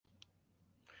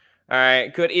All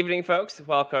right. Good evening, folks.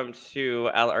 Welcome to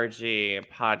LRG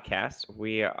Podcasts.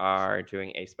 We are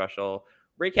doing a special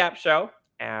recap show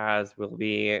as we'll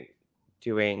be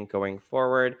doing going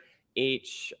forward.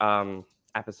 Each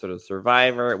episode of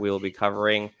Survivor, we will be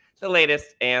covering the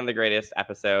latest and the greatest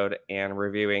episode and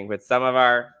reviewing with some of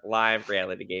our live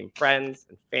reality game friends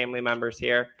and family members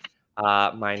here.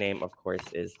 My name, of course,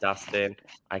 is Dustyn.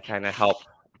 I kind of help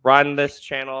run this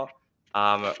channel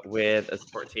with a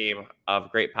support team of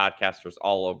great podcasters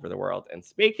all over the world. And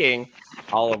speaking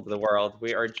all over the world,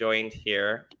 we are joined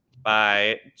here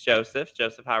by Joseph.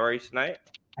 Joseph, how are you tonight?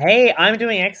 Hey, I'm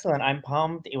doing excellent. I'm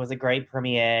pumped. It was a great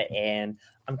premiere, and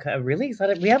I'm really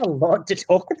excited. We have a lot to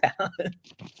talk about.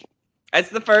 It's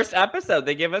the first episode.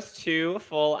 They give us 2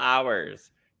 full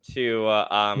hours to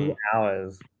 2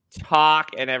 hours.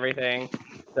 talk and everything.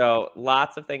 So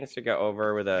lots of things to go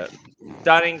over with a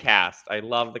stunning cast. I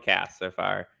love the cast so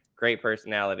far. Great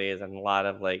personalities and a lot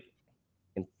of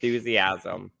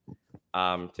enthusiasm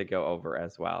to go over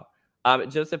as well.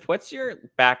 Joseph, what's your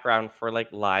background for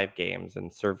live games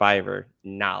and Survivor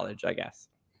knowledge, I guess?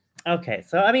 Okay,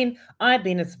 so I mean, I've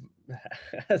been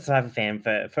a Survivor fan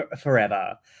for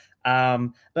forever,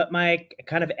 but my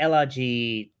kind of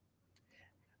LRG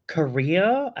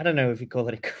career, I don't know if you call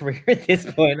it a career at this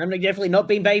point. I'm definitely not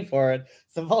being paid for it.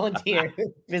 It's a volunteer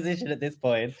position at this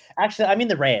point. Actually, I'm in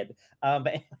the red.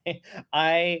 But anyway,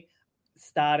 I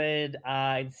started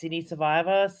in Sydney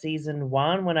Survivor season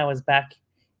 1 when I was back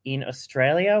in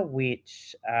Australia,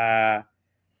 which I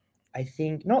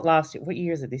think not last year. What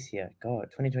year is it this year?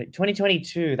 God,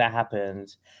 2022 that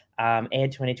happened.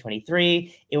 Aired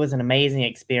 2023. It was an amazing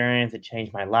experience. It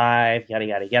changed my life, yada,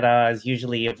 yada, yada, as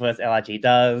usually your first LRG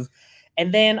does.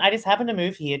 And then I just happened to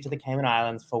move here to the Cayman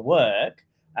Islands for work.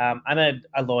 I'm a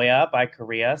lawyer by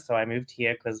career, so I moved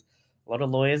here because a lot of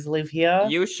lawyers live here.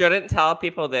 You shouldn't tell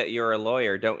people that you're a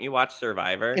lawyer. Don't you watch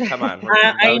Survivor? Come on.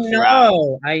 I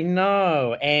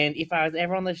know. And if I was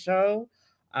ever on the show,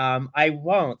 I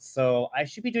won't. So I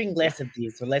should be doing less of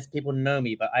these so less people know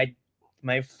me. But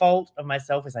my fault of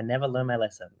myself is I never learn my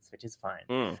lessons, which is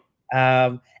fine.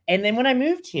 And then when I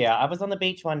moved here, I was on the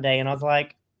beach one day and I was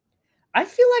like, I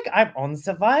feel like I'm on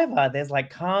Survivor. There's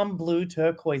calm blue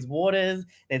turquoise waters.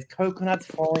 There's coconuts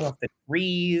falling off the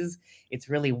trees. It's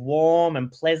really warm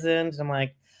and pleasant. I'm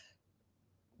like,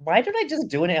 why don't I just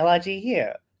do an LRG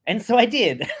here? And so I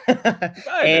did.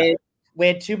 And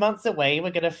we're 2 months away.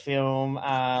 We're going to film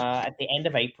at the end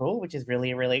of April, which is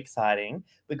really, really exciting.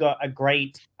 We got a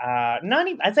great I'd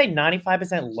say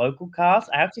 95% local cast.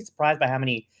 I'm actually surprised by how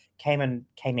many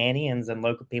Caymanians and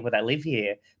local people that live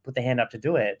here put their hand up to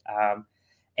do it.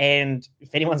 And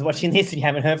if anyone's watching this and you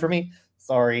haven't heard from me,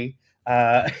 sorry.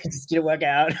 It just didn't work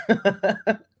out.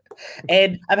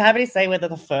 And I'm happy to say we're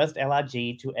the first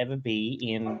LRG to ever be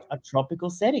in a tropical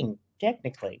setting,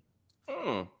 technically.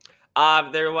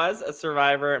 There was a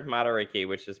Survivor at Matariki,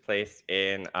 which is placed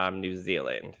in New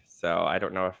Zealand. So I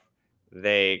don't know if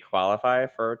they qualify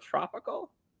for tropical.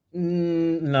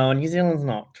 No, New Zealand's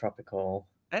not tropical.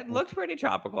 It looked pretty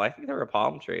tropical. I think there were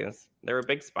palm trees. There were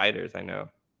big spiders, I know.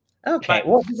 Okay,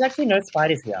 well, there's actually no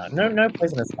spiders here. No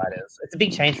poisonous spiders. It's a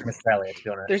big change from Australia, to be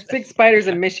honest. There's big spiders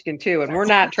in Michigan, too, and we're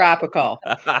not tropical.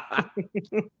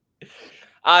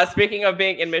 Speaking of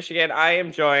being in Michigan, I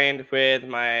am joined with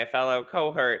my fellow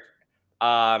cohort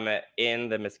in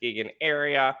the Muskegon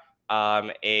area,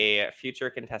 a future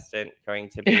contestant going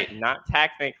to be, not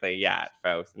technically yet,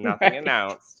 folks, nothing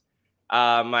announced,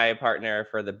 my partner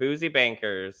for the Boozy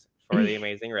Bankers for the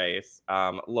Amazing Race,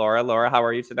 Laura. Laura, how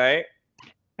are you tonight?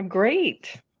 I'm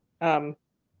great. I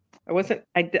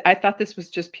thought this was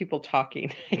just people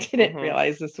talking. I didn't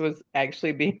realize this was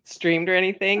actually being streamed or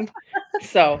anything.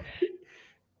 So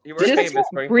just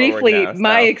briefly,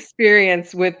 my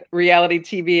experience with reality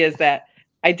TV is that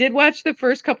I did watch the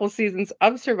first couple seasons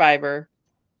of Survivor,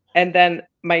 and then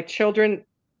my children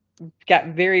got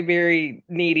very, very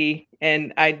needy,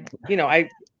 and I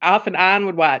off and on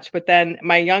would watch. But then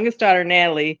my youngest daughter,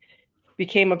 Natalie,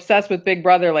 became obsessed with Big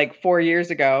Brother 4 years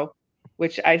ago,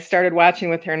 which I started watching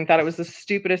with her and thought it was the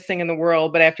stupidest thing in the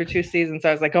world. But after 2 seasons,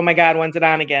 I was like, oh my God, when's it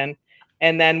on again?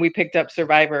 And then we picked up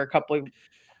Survivor a couple of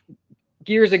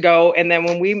years ago. And then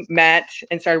when we met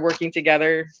and started working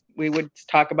together, we would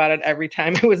talk about it every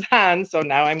time it was on. So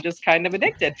now I'm just kind of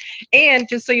addicted. And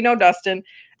just so you know, Dustyn,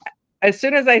 as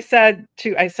soon as I sent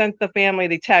the family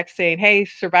the text saying, hey,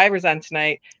 Survivor's on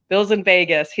tonight, Bill's in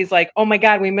Vegas. He's like, oh my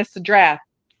God, we missed the draft.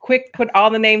 Quick, put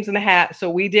all the names in the hat. So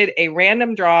we did a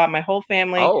random draw. My whole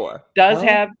family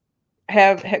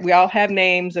have we all have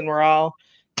names, and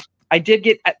I did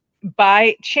get,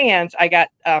 by chance, I got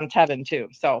Tevin too.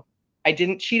 So I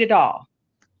didn't cheat at all.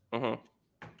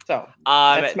 So So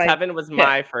that's my Tevin was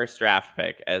my first draft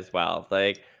pick as well.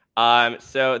 Like,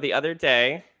 so the other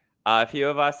day, a few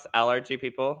of us LRG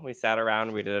people, we sat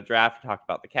around, we did a draft, talked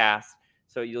about the cast.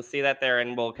 So you'll see that there,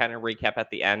 and we'll kind of recap at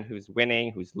the end who's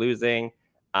winning, who's losing.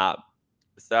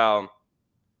 So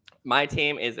my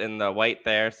team is in the white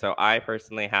there. So I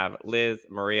personally have Liz,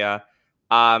 Maria.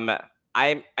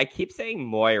 I keep saying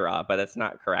Moira, but it's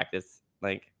not correct. It's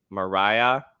like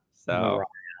Mariah. So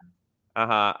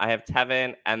I have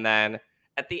Tevin, and then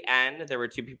at the end there were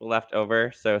 2 people left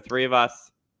over. So 3 of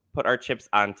us put our chips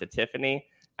onto Tiffany,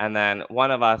 and then one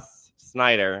of us,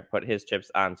 Snyder, put his chips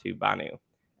onto Banu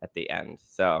at the end.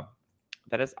 So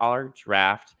that is all our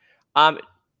draft.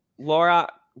 Laura,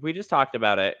 we just talked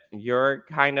about it. Your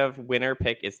kind of winner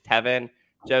pick is Tevin.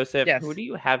 Joseph, Yes. who do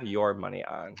you have your money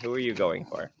on? Who are you going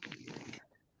for?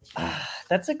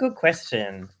 That's a good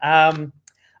question.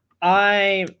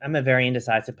 I am a very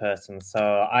indecisive person,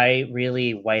 so I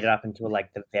really waited up until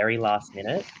like the very last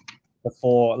minute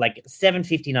before like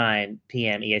 7:59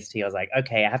 p.m. EST. I was like,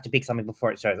 okay, I have to pick something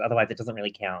before it shows, otherwise it doesn't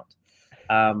really count.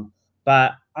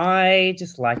 But I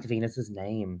just liked Venus's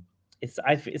name. It's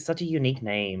such a unique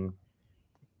name,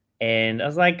 and I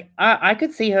was like, I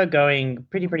could see her going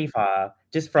pretty far.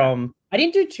 Just from I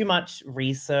didn't do too much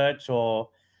research, or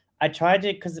I tried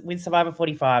to, because with Survivor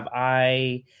 45,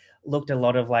 I looked a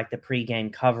lot of like the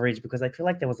pre-game coverage because I feel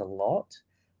like there was a lot,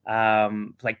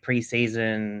 like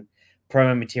pre-season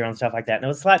promo material and stuff like that, and it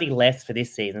was slightly less for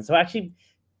this season. So I actually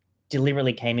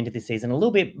deliberately came into this season a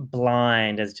little bit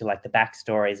blind as to like the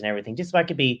backstories and everything, just so I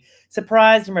could be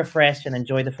surprised and refreshed and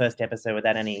enjoy the first episode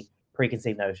without any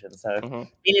preconceived notions. So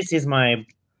Venus is my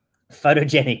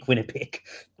photogenic winner pick.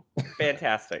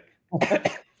 Fantastic.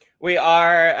 We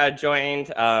are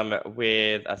joined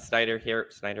with Snyder here.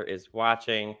 Snyder is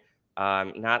watching,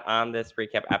 not on this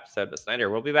recap episode, but Snyder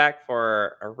will be back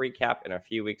for a recap in a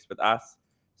few weeks with us.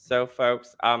 So,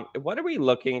 folks, what are we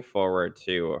looking forward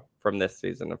to from this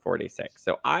season of 46?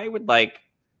 So I would like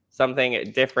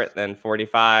something different than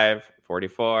 45,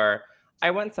 44. I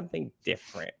want something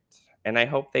different, and I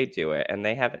hope they do it, and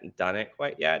they haven't done it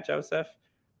quite yet, Joseph.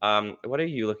 What are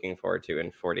you looking forward to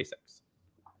in 46?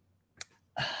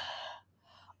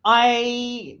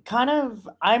 I'm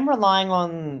relying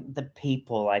on the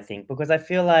people, I think, because I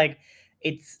feel like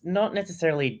it's not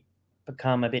necessarily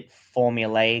become a bit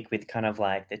formulaic with kind of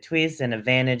like the twists and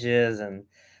advantages and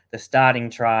the starting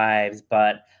tribes,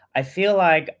 but I feel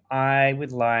like I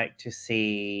would like to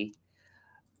see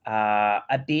a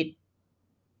bit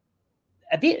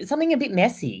something a bit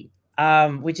messy,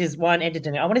 which is one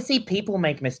entertaining. I want to see people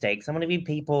make mistakes. I want to be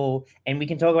people, and we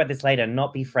can talk about this later,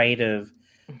 not be afraid of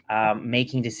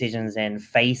making decisions and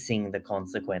facing the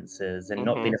consequences and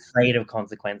not being afraid of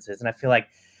consequences. And I feel like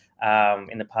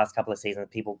in the past couple of seasons,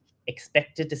 people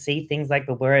expected to see things like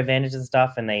the were advantages and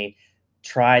stuff, and they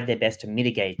tried their best to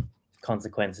mitigate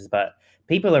consequences. But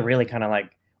people are really kind of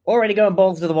like already going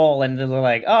balls to the wall, and they're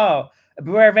like, oh,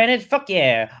 Beware advantage, fuck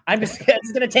yeah! I'm just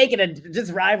gonna take it and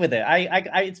just ride with it.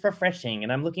 It's refreshing,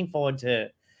 and I'm looking forward to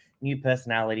new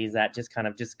personalities that just kind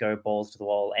of just go balls to the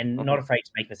wall and not afraid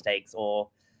to make mistakes or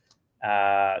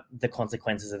the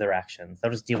consequences of their actions.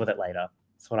 They'll just deal with it later.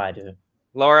 That's what I do.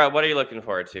 Laura, what are you looking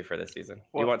forward to for this season?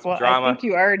 You want some drama? I think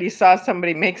you already saw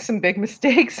somebody make some big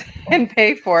mistakes and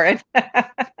pay for it.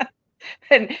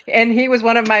 And he was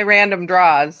one of my random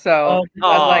draws. So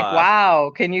I was like,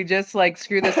 wow, can you just like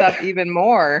screw this up even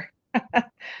more?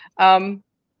 I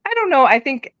don't know. I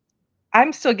think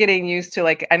I'm still getting used to,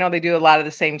 like, I know they do a lot of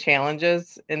the same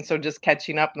challenges. And so just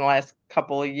catching up in the last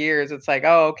couple of years, it's like,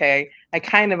 oh, okay, I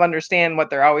kind of understand what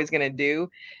they're always going to do.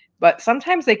 But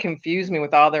sometimes they confuse me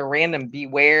with all their random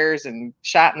bewares and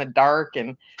shot in the dark.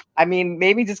 And I mean,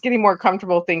 maybe just getting more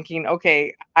comfortable thinking,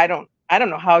 okay, I don't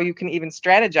know how you can even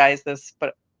strategize this,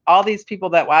 but all these people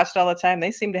that watched all the time, they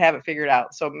seem to have it figured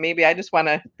out. So maybe I just want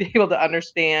to be able to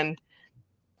understand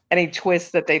any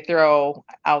twists that they throw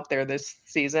out there this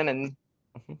season, and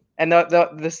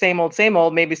the same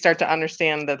old, maybe start to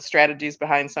understand the strategies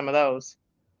behind some of those.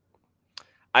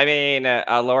 I mean,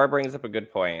 Laura brings up a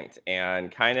good point,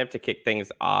 and kind of to kick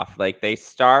things off, like they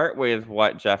start with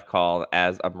what Jeff called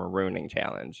as a marooning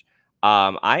challenge.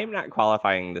 I am not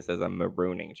qualifying this as a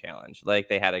marooning challenge. Like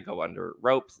they had to go under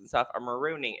ropes and stuff. A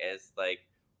marooning is like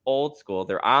old school.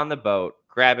 They're on the boat,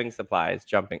 grabbing supplies,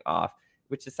 jumping off,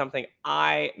 which is something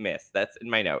I miss. That's in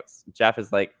my notes. Jeff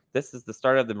is like, this is the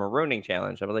start of the marooning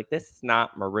challenge. I'm like, this is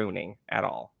not marooning at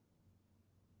all.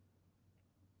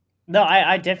 No,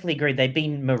 I definitely agree. They've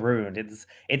been marooned.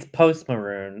 It's post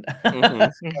maroon.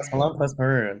 Post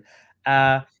maroon.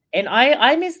 And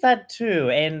I miss that too.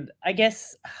 And I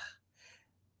guess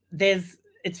there's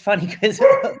it's funny because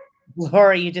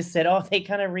Laura, you just said, oh, they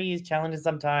kind of reuse challenges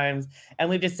sometimes. And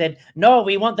we've just said, no,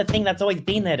 we want the thing that's always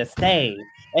been there to stay.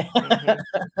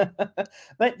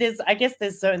 But I guess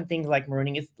there's certain things like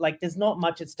marooning. It's like there's not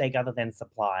much at stake other than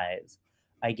supplies,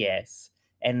 I guess.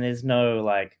 And there's no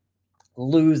like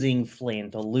losing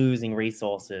flint or losing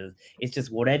resources. It's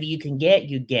just whatever you can get,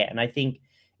 you get. And I think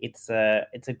it's a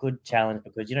good challenge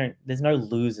because there's no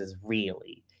losers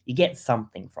really. You get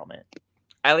something from it.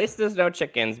 At least there's no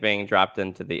chickens being dropped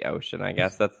into the ocean. I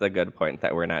guess that's the good point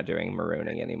that we're not doing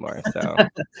marooning anymore. So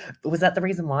was that the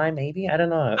reason why? Maybe I don't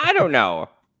know. I don't know.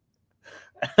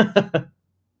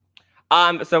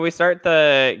 So we start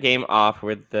the game off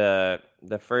with the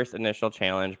first initial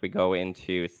challenge. We go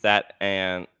into sweat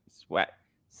and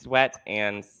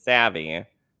savvy.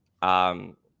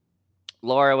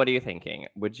 Laura, what are you thinking?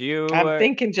 Would you? I'm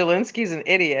thinking Jelinski's an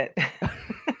idiot.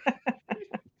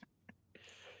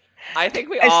 I think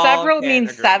we all several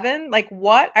means agree. 7. Like,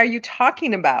 what are you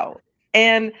talking about?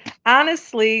 And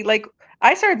honestly, like,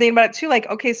 I started thinking about it too. Like,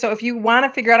 okay, so if you want to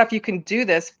figure out if you can do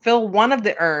this, fill one of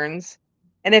the urns,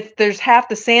 and if there's half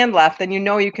the sand left, then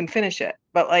you can finish it.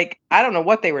 But like, I don't know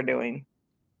what they were doing,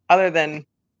 other than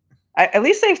at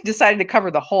least they decided to cover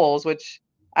the holes, which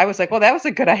I was like, well, that was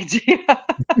a good idea.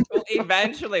 Well,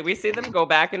 eventually, we see them go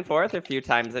back and forth a few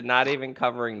times and not even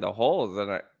covering the holes,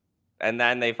 and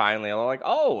then they finally are like,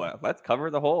 oh, let's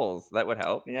cover the holes. That would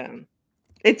help. Yeah.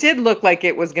 It did look like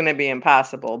it was going to be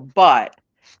impossible, but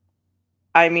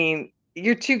I mean,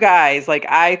 you're two guys. Like,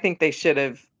 I think they should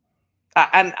have,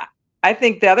 and I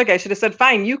think the other guy should have said,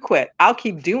 fine, you quit. I'll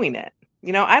keep doing it.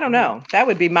 I don't know. That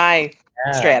would be my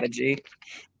strategy.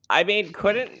 I mean,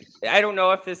 I don't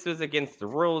know if this was against the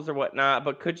rules or whatnot,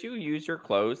 but could you use your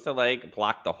clothes to like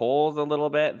block the holes a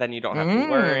little bit? Then you don't have to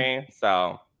worry.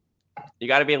 So you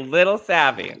got to be a little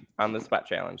savvy on the sweat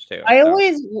challenge too. I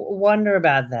always wonder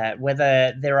about that,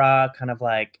 whether there are kind of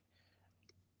like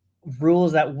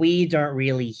rules that we don't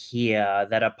really hear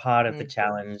that are part of the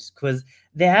challenge, because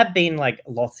there have been like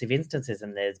lots of instances,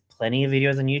 and there's plenty of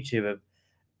videos on YouTube of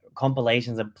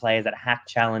compilations of players that hack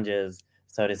challenges,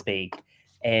 so to speak,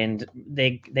 and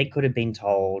they could have been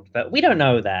told, but we don't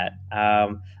know that.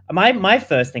 My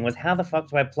first thing was, how the fuck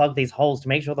do I plug these holes to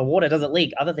make sure the water doesn't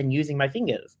leak other than using my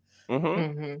fingers?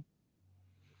 And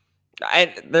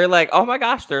they're like, oh my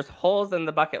gosh, there's holes in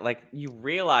the bucket. Like, you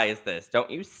realize this.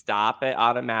 Don't you stop it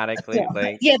automatically?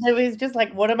 Like, yeah, it was just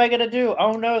like, what am I going to do?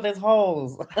 Oh no, there's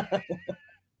holes.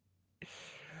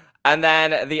 And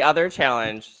then the other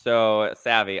challenge, so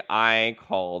Savvy, I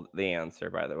called the answer,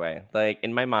 by the way. Like,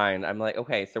 in my mind, I'm like,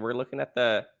 okay, so we're looking at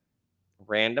the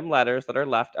random letters that are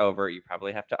left over. You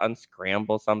probably have to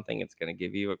unscramble something. It's going to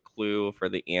give you a clue for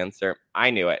the answer. I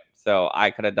knew it. So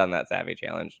I could have done that Savvy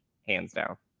challenge, hands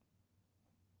down.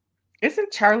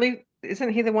 Isn't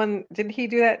he the one, didn't he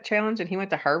do that challenge and he went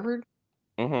to Harvard?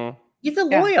 Mm-hmm. He's a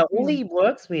lawyer. Yeah. All he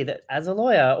works with as a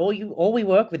lawyer, all we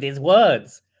work with is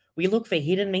words. We look for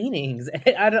hidden meanings.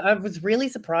 I was really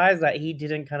surprised that he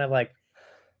didn't kind of like...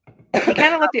 He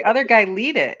kind of let the other guy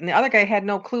lead it, and the other guy had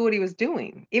no clue what he was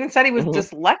doing. Even said he was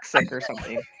dyslexic or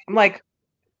something. I'm like,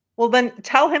 well, then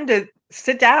tell him to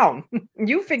sit down.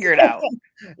 You figure it out.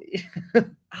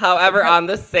 However, on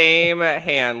the same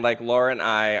hand, like Laura and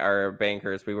I are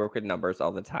bankers. We work with numbers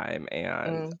all the time.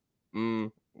 And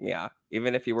yeah,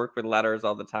 even if you work with letters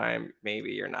all the time,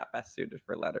 maybe you're not best suited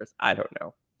for letters. I don't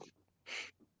know.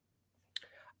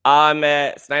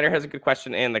 Snyder has a good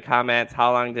question in the comments.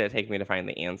 How long did it take me to find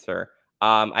the answer?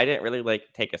 I didn't really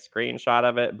take a screenshot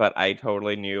of it, but I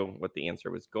totally knew what the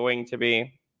answer was going to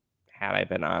be had I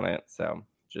been on it. So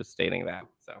just stating that.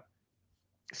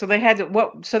 So they had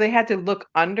to look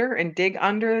under and dig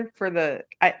under for the.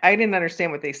 I didn't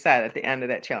understand what they said at the end of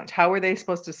that challenge. How were they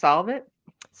supposed to solve it?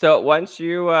 So once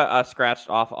you scratched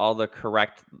off all the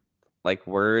correct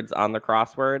words on the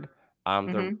crossword,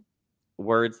 the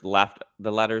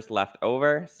letters left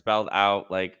over spelled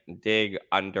out dig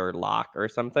under lock or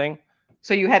something.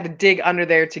 So you had to dig under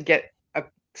there to get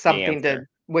something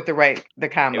with the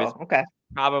combo. Okay.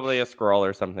 Probably a scroll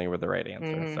or something with the right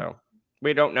answer. So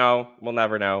we don't know. We'll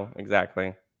never know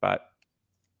exactly, but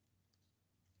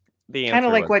the answer kind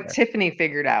of like what there. Tiffany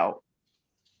figured out.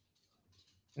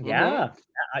 Yeah,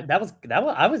 that was.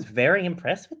 I was very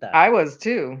impressed with that. I was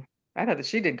too. I thought that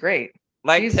she did great.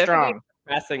 She's Tiffany strong.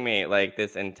 Impressing me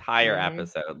this entire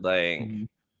episode.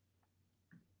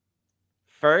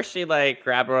 First she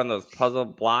grabbed one of those puzzle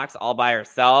blocks all by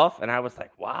herself, and I was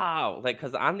like, wow,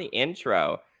 because on the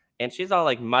intro, and she's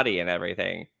all muddy and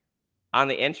everything. On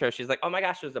the intro, she's like, oh my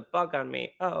gosh, there's a bug on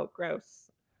me. Oh,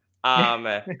 gross.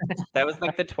 That was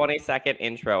the 20-second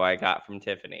intro I got from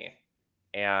Tiffany.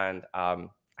 and I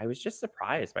was just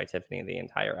surprised by Tiffany the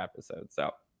entire episode.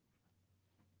 So,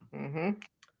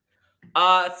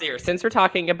 let's see here. Since we're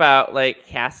talking about like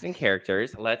cast and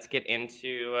characters, let's get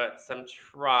into some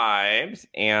tribes,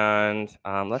 and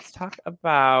let's talk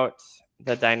about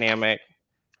the dynamic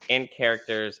in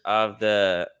characters of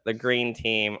the green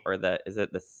team, or is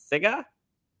it the Siga,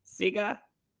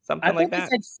 something like that? I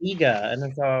thought you said Sega,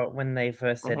 and so when they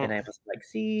first said the name, I was like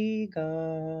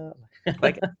Sega,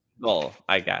 like Eagle,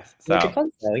 I guess. So like a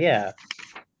console, yeah.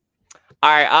 All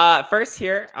right. First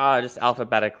here, just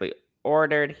alphabetically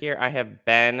ordered here. I have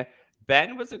Ben.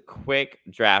 Ben was a quick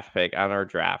draft pick on our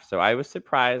draft, so I was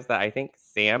surprised that I think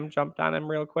Sam jumped on him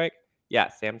real quick. Yeah,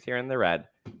 Sam's here in the red.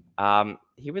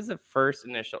 He was the first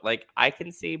initial. Like, I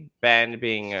can see Ben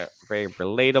being very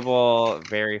relatable,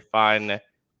 very fun,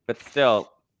 but still,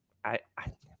 I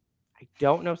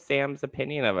don't know Sam's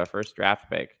opinion of a first draft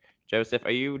pick. Joseph,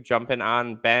 are you jumping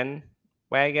on Ben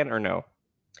wagon or no?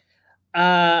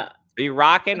 Are you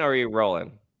rocking or are you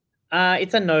rolling?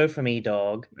 It's a no for me,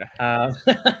 dog.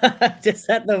 Just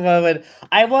at the moment,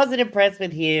 I wasn't impressed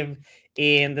with him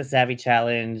in the Savvy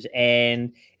Challenge,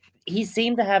 and he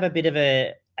seemed to have a bit of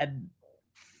a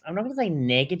I'm not going to say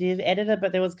negative editor,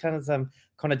 but there was kind of some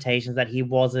connotations that he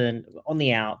wasn't on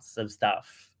the outs of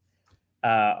stuff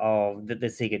of the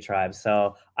Sega tribe.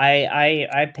 So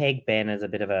I peg Ben as a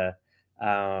bit of a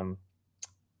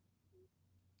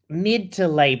mid to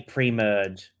late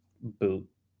pre-merge boot.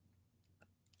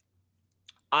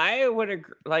 I would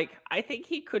agree. Like, I think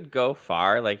he could go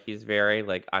far. Like, he's very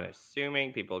like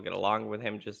unassuming. People get along with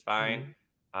him just fine.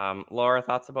 Laura,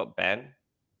 thoughts about Ben?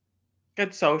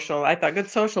 Good social. I thought good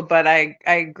social, but I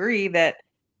agree that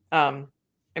I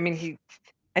mean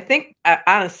I think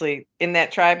honestly in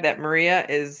that tribe that Maria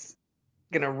is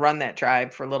gonna run that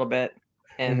tribe for a little bit,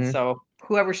 and so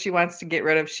whoever she wants to get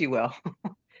rid of, she will.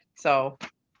 So,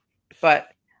 but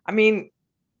I mean,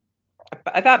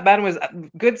 I thought Ben was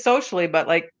good socially, but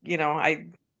like, you know, I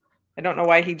don't know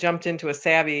why he jumped into a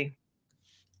Savvy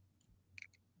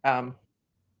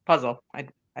puzzle. I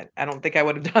don't think I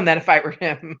would have done that if I were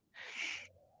him.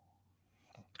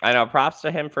 I know, props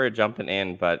to him for jumping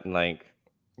in, but like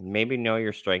maybe know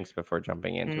your strengths before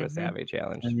jumping into a Savvy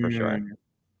challenge for sure.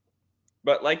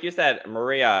 But like you said,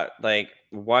 Maria, like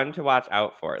one to watch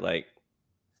out for. Like,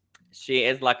 she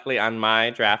is luckily on my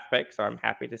draft pick, so I'm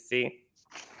happy to see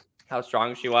how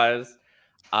strong she was.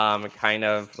 Kind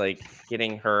of like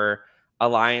getting her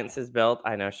alliances built.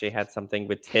 I know she had something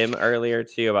with Tim earlier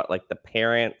too about like the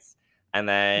parents, and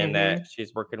then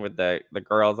she's working with the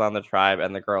girls on the tribe,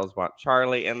 and the girls want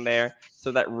Charlie in there.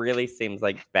 So that really seems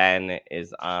like Ben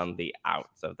is on the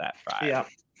outs of that tribe. Yeah.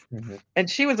 And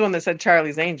she was the one that said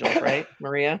Charlie's Angels, right,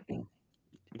 Maria?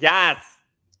 Yes.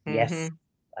 Yes.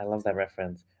 I love that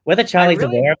reference. Whether Charlie's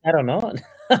aware of that or not.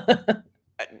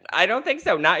 I don't think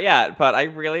so. Not yet. But I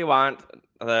really want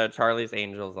the Charlie's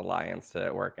Angels alliance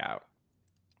to work out.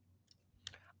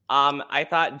 I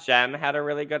thought Jem had a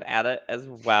really good edit as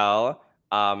well.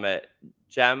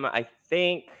 Jem, I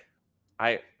think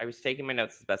I was taking my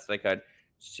notes as best as I could.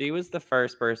 She was the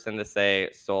first person to say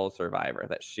Soul Survivor,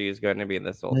 that she's going to be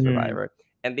the Soul Survivor.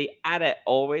 And the edit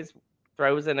always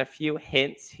throws in a few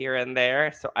hints here and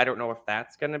there. So I don't know if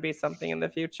that's going to be something in the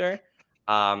future.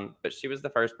 But she was the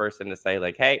first person to say,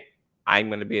 like, hey, I'm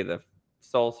going to be the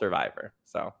Soul Survivor.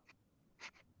 So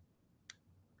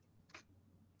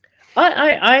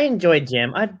I enjoyed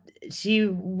Jem. She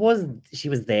was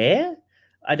there.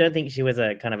 I don't think she was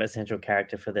a kind of a central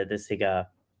character for the Siga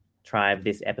tribe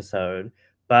this episode,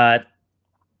 but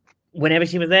whenever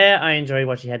she was there, I enjoyed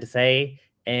what she had to say,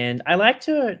 and I liked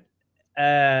her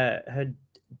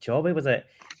job. It was a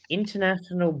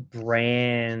international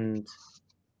brand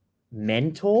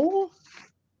mentor,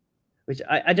 which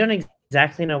I don't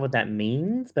exactly know what that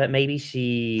means, but maybe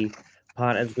she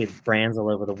partners with brands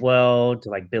all over the world to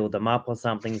like build them up or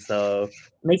something. So it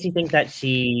makes me think that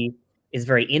she is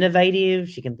very innovative.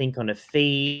 She can think on her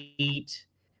feet.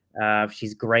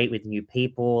 She's great with new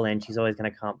people, and she's always going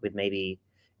to come up with maybe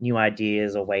new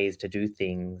ideas or ways to do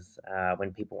things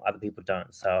when other people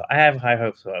don't. So I have high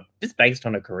hopes for her, just based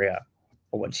on her career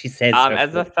or what she says.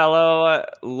 As a fellow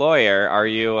lawyer, are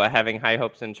you having high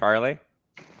hopes in Charlie?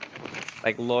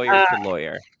 Like lawyer to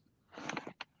lawyer?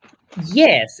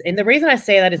 Yes, and the reason I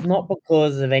say that is not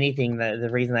because of anything. The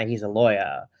reason that he's a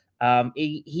lawyer.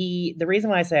 The reason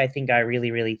why I say I think I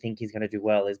really think he's going to do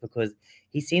well is because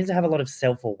he seems to have a lot of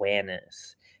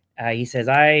self-awareness. He says,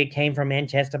 I came from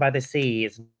Manchester by the sea.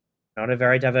 It's not a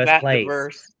very diverse place.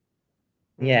 Diverse.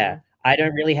 Yeah. I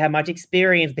don't really have much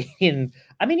experience being...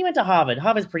 I mean, he went to Harvard.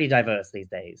 Harvard's pretty diverse these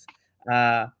days.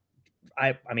 I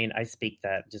mean, I speak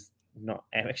that just not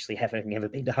actually having ever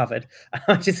been to Harvard,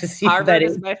 I just assume Harvard that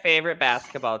is my favorite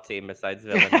basketball team besides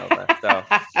Villanova. So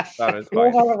bonus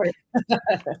Well, points.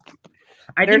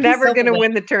 I They're think he's never going to self-aware.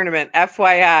 win the tournament,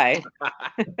 FYI.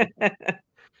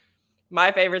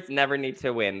 My favorites never need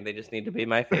to win. They just need to be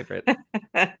my favorite.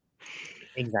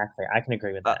 Exactly. I can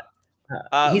agree with that.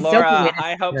 Laura, self-awareness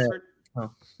high hopes for...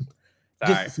 Oh.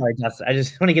 Sorry. Sorry, Dustyn. I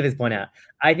just want to get this point out.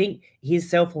 I think his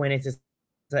self-awareness is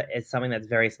something that's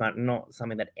very smart, not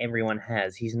something that everyone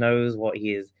has. He knows what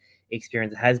his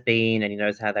experience has been, and he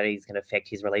knows how that is going to affect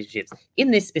his relationships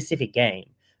in this specific game.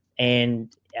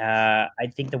 And I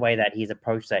think the way that he's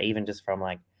approached that, even just from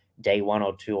like day 1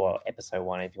 or 2 or episode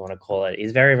 1, if you want to call it,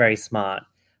 is very, very smart.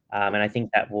 And I think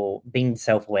that being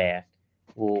self-aware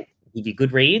will give you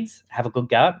good reads, have a good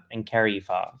gut, and carry you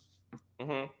far.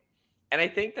 Mm-hmm. And I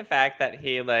think the fact that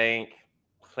he like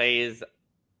plays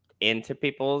into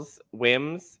people's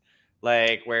whims,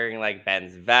 like wearing like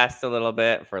Ben's vest a little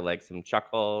bit for like some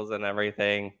chuckles and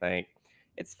everything, like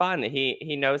it's fun.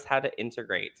 He knows how to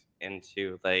integrate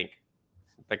into like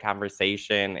the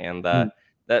conversation and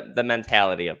the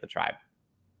mentality of the tribe.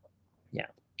 Yeah.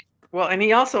 Well, and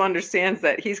he also understands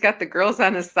that he's got the girls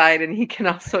on his side and he can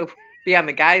also be on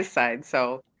the guys' side.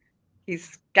 So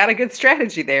he's got a good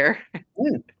strategy there.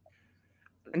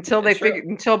 Until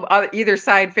either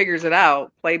side figures it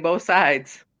out, play both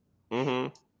sides. Mm-hmm.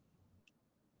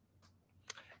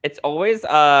 It's always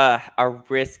a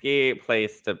risky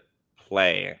place to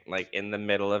play, like in the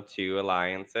middle of 2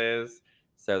 alliances,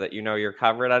 so that you know you're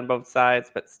covered on both sides,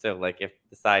 but still, like if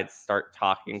the sides start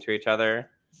talking to each other,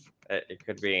 it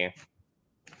could be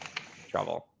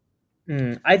trouble.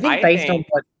 I think on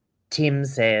what Tim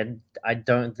said, I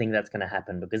don't think that's going to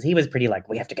happen, because he was pretty like,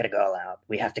 we have to get a girl out.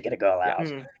 We have to get a girl out.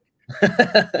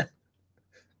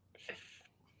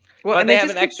 Well, but and they they have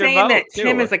just an keep extra saying vote, that too.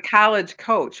 Tim is a college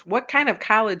coach. What kind of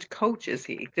college coach is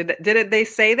he? Did they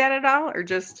say that at all, or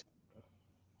just?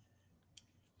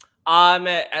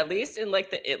 At least in like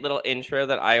the little intro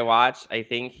that I watched, I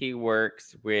think he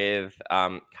works with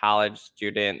college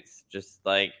students, just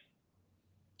like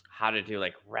how to do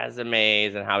like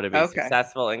resumes and how to be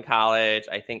successful in college.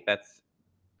 I think that's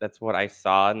what I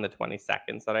saw in the 20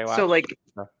 seconds that I watched. So like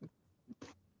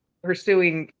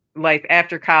pursuing life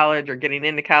after college or getting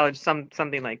into college,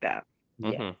 something like that. Yeah.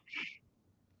 Mm-hmm.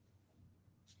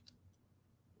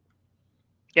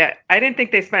 Yeah, I didn't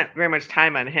think they spent very much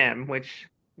time on him, which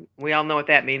we all know what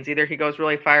that means. Either he goes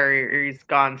really far or he's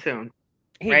gone soon.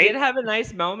 He right? did have a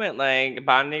nice moment, like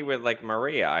bonding with like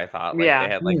Maria. I thought like they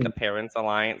had like the parents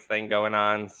alliance thing going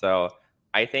on. So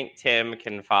I think Tim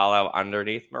can follow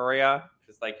underneath Maria,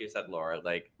 just like you said, Laura.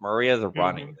 Like Maria's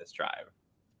running this tribe.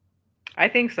 I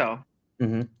think so.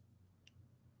 Mm-hmm.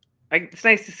 It's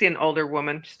nice to see an older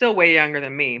woman, still way younger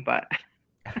than me, but.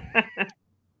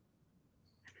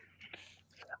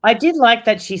 I did like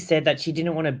that she said that she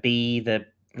didn't want to be the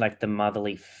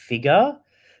motherly figure,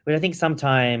 but I think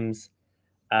sometimes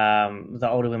the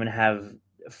older women have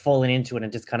fallen into it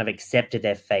and just kind of accepted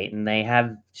their fate, and they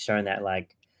have shown that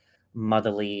like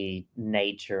motherly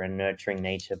nature and nurturing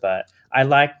nature. But I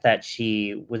like that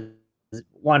she was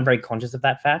very conscious of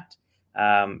that fact,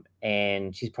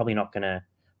 and she's probably not going to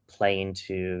play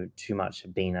into too much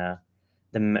of being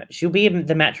she'll be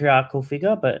the matriarchal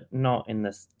figure, but not in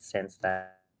the sense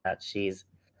that she's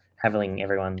having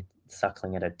everyone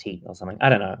suckling at her teat or something. I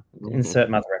don't know. Insert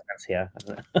mother reference here.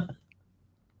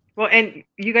 Well, and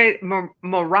you guys,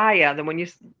 Mariah,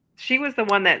 she was the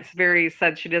one that's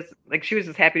said she was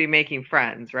just happy to be making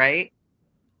friends, right?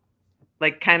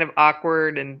 Like kind of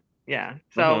awkward and yeah.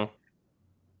 So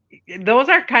those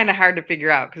are kind of hard to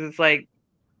figure out, because it's like,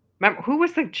 remember, who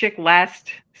was the chick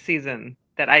last season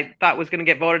that I thought was going to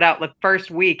get voted out the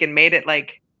first week and made it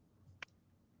like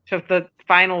to the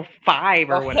final 5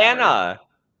 or whatever? Hannah.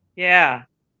 Yeah.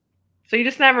 So you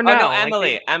just never know. Oh, no,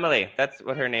 Emily. Emily. That's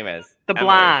what her name is. The Emily.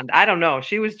 blonde. I don't know.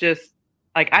 She was just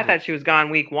like, I thought she was gone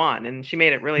week 1, and she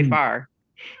made it really far.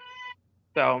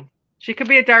 So she could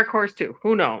be a dark horse too.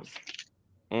 Who knows?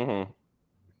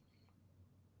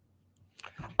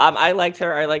 I liked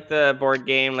her. I like the board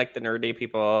game, like the nerdy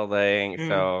people thing.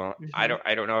 So I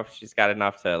don't know if she's got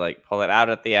enough to like pull it out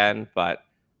at the end, but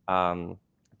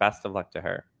best of luck to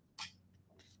her.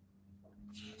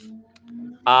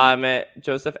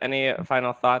 Joseph, any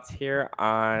final thoughts here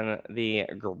on the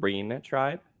Green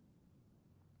Tribe?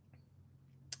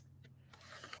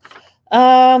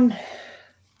 I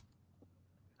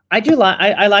do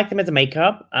I like them as a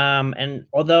makeup. And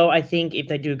although I think if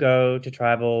they do go to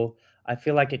tribal, I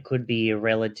feel like it could be a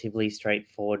relatively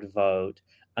straightforward vote,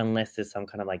 unless there's some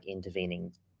kind of like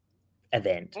intervening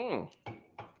event.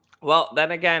 Well,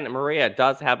 then again, Maria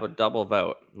does have a double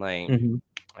vote. Like, Mhm.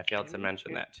 I failed to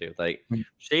mention that too. Like, Mhm.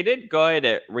 she did good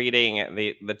at reading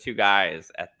the two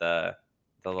guys at the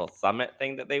little summit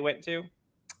thing that they went to.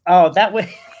 Oh, that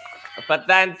way. But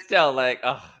then still, like,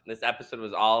 oh, this episode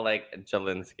was all like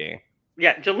Jelinski.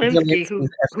 Yeah, Jelinski, who's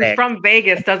from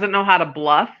Vegas, doesn't know how to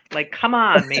bluff. Like, come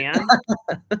on, man.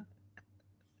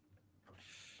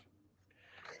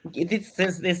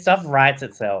 This stuff writes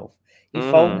itself. You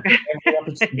folded every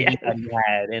opportunity that you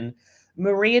had, and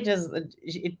Maria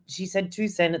she said 2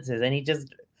 sentences, and he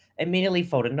just immediately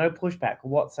folded, no pushback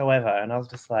whatsoever. And I was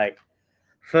just like,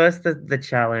 first the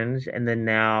challenge, and then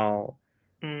now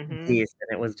this,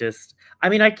 and it was just. I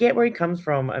mean, I get where he comes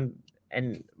from,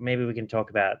 and maybe we can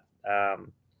talk about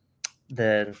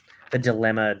the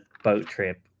dilemma boat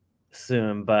trip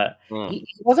soon. But he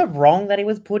wasn't wrong that he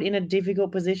was put in a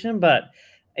difficult position, but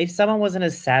if someone wasn't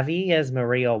as savvy as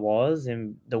Maria was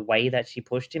in the way that she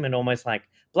pushed him and almost like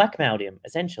blackmailed him,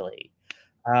 essentially,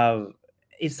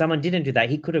 if someone didn't do that,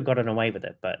 he could have gotten away with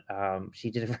it. But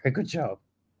she did a very good job.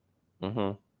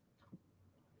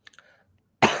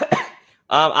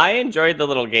 I enjoyed the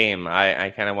little game. I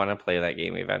kind of want to play that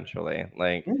game eventually.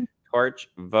 Like torch,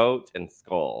 vote, and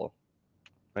skull.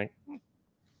 Like,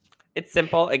 it's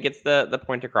simple. It gets the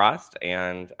point across,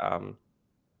 and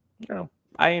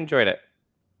I enjoyed it.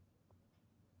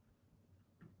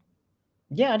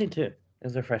 Yeah, I did too. It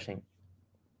was refreshing.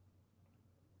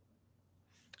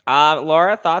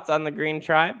 Laura, thoughts on the Green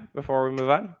Tribe before we move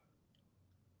on?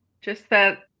 Just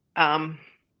that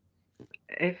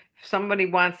if somebody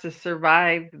wants to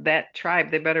survive that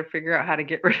tribe, they better figure out how to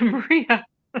get rid of Maria.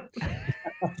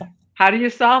 How do you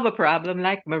solve a problem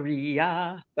like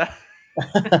Maria?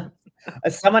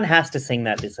 Someone has to sing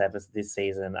that this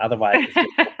season, otherwise.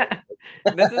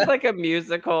 This is like a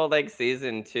musical, like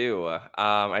season 2.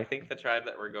 I think the tribe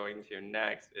that we're going to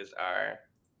next is our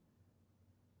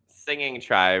singing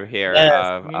tribe here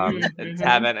of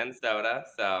Tevin and Soda.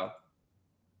 So,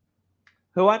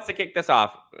 who wants to kick this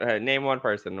off? Name one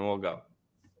person, and we'll go.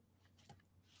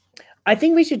 I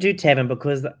think we should do Tevin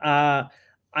because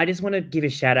I just want to give a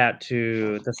shout out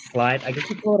to the slight, I guess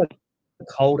you call it a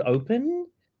cold open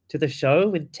to the show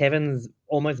with Tevin's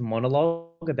almost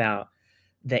monologue about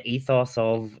the ethos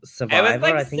of Survivor.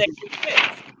 It was I think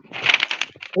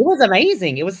it was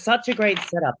amazing. It was such a great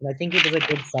setup, and I think it was a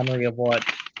good summary of what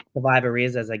Survivor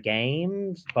is as a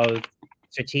game, both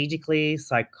strategically,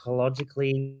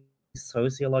 psychologically,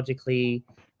 sociologically,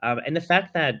 and the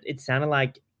fact that it sounded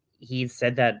like he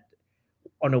said that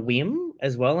on a whim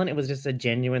as well, and it was just a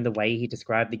genuine. The way he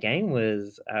described the game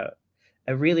was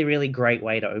a really, really great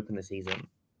way to open the season.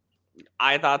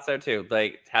 I thought so too.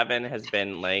 Like, Tevin has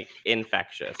been like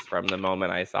infectious from the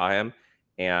moment I saw him,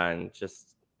 and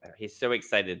just he's so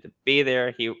excited to be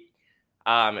there. He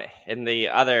in the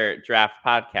other draft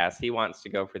podcast, he wants to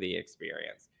go for the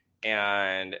experience.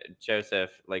 And Joseph,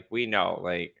 like, we know,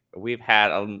 like, we've had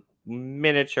a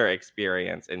miniature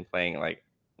experience in playing like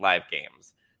live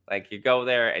games. Like, you go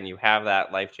there and you have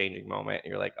that life-changing moment,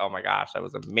 and you're like, oh my gosh, that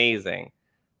was amazing.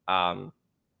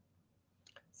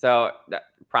 So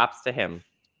props to him.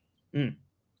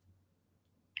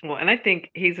 Well, and I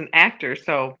think he's an actor,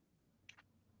 so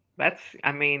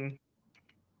I mean,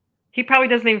 he probably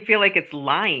doesn't even feel like it's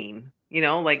lying,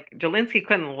 like Jelinski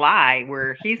couldn't lie,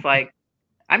 where he's like,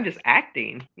 I'm just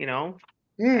acting,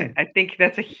 I think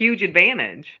that's a huge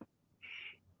advantage.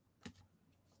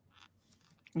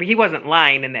 But he wasn't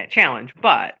lying in that challenge,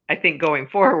 but I think going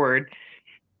forward,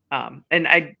 and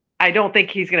I don't think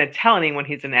he's going to tell anyone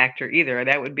he's an actor either.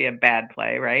 That would be a bad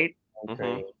play, right?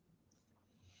 Okay.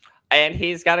 And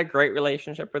he's got a great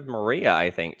relationship with Maria, I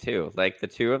think, too. Like, the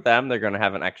two of them, they're going to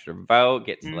have an extra vote,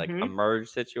 get to like a merge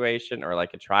situation or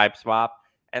like a tribe swap,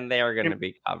 and they are going to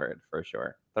be covered for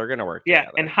sure. They're going to work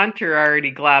together. And Hunter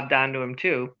already globbed onto him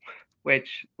too,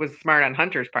 which was smart on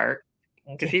Hunter's part,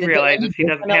 because he realizes he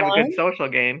doesn't have a good social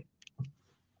game.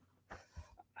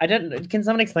 Can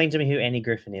someone explain to me who Annie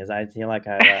Griffin is? I feel like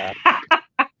I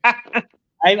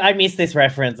missed this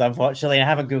reference, unfortunately. I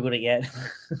haven't Googled it yet.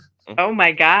 Oh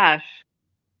my gosh.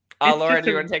 Laura, do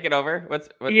you want to take it over? What's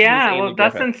yeah, well,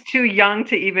 Dustyn's too young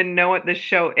to even know what this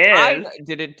show is.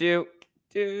 Did it do?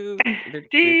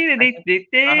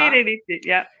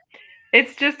 Yeah.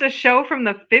 It's just a show from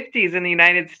the 50s in the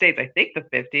United States, I think the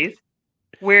 50s,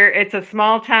 where it's a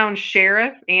small town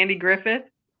sheriff, Andy Griffith,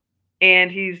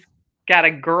 and he's got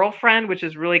a girlfriend, which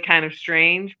is really kind of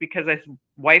strange because his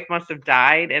wife must have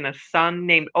died, and a son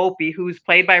named Opie, who's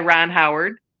played by Ron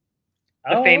Howard,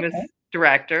 the famous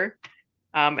director.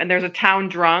 And there's a town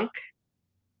drunk,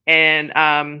 and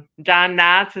John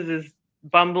Knotts is his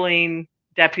bumbling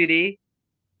deputy,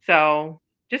 So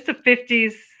just a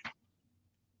 50s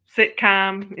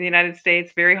sitcom in the United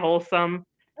States, very wholesome.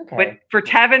 Okay. But for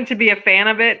Tevin to be a fan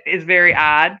of it is very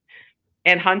odd.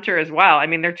 And Hunter as well. I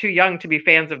mean, they're too young to be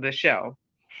fans of the show.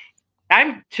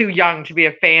 I'm too young to be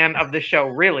a fan of the show,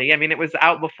 really. I mean, it was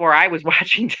out before I was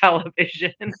watching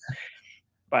television.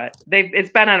 But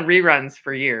it's been on reruns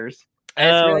for years.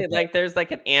 And it's really okay. like there's like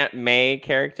an Aunt May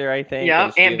character, I think. Yeah,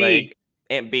 And she Aunt Bee. like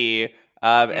Aunt B.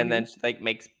 And then she like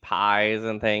makes pies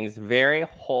and things. Very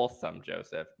wholesome,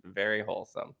 Joseph. Very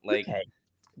wholesome. Like, Okay.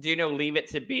 do you know Leave It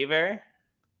to Beaver?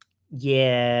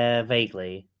 Yeah,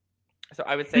 vaguely. So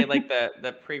I would say like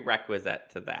the prerequisite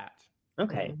to that.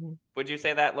 Okay. Would you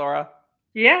say that, Laura?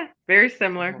 Yeah, very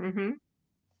similar.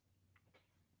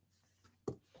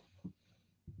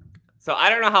 So I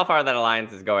don't know how far that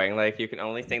alliance is going. Like you can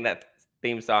only sing that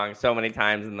theme song so many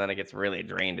times and then it gets really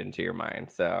drained into your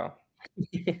mind. So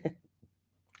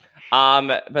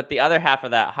but the other half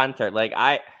of that, Hunter, like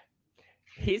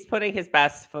he's putting his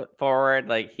best foot forward.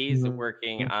 Like he's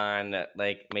working on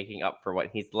like making up for what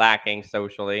he's lacking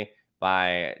socially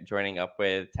by joining up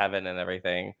with Tevin and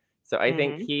everything. So I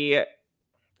think he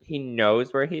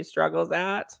knows where he struggles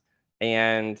at,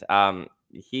 and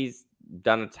he's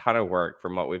done a ton of work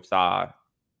from what we've saw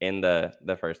in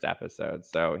the first episode.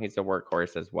 So he's a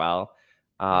workhorse as well.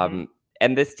 And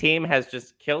this team has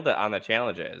just killed it on the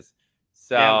challenges.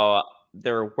 So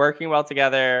they're working well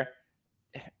together.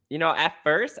 You know, at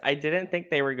first I didn't think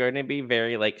they were going to be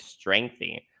very like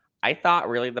strengthy. I thought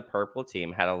really the purple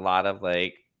team had a lot of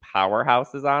like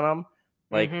powerhouses on them.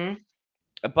 Like,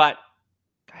 but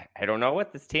I don't know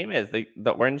what this team is.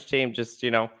 The orange team just,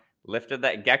 you know, lifted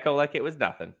that gecko like it was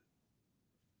nothing.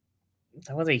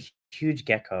 That was a huge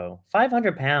gecko.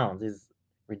 500 pounds is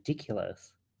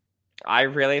ridiculous. I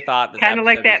really thought this kind of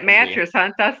like that episode was gonna mattress,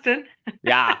 huh, Dustyn?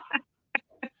 Yeah.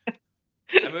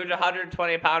 I moved a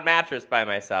 120-pound mattress by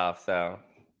myself, so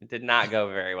it did not go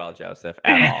very well, Joseph,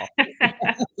 at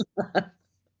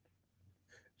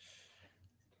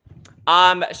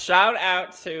all. Shout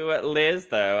out to Liz,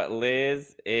 though.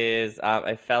 Liz is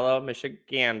a fellow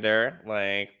Michigander,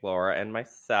 like Laura and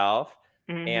myself.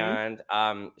 And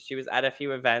she was at a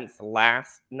few events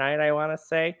last night, I want to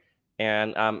say.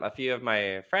 And a few of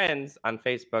my friends on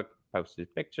Facebook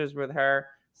posted pictures with her.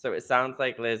 So it sounds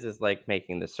like Liz is like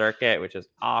making the circuit, which is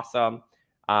awesome.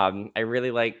 I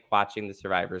really like watching the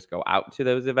survivors go out to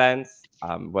those events,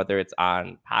 whether it's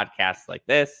on podcasts like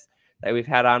this that we've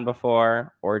had on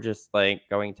before, or just like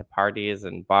going to parties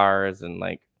and bars, and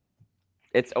like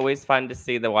it's always fun to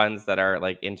see the ones that are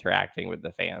like interacting with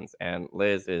the fans. And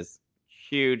Liz is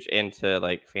huge into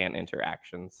like fan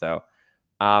interaction. So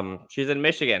she's in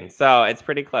Michigan, so it's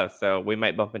pretty close. So we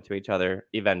might bump into each other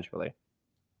eventually.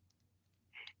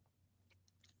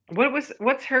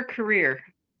 What's her career?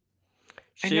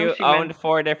 She owned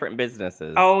 4 different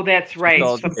businesses. Oh, that's right.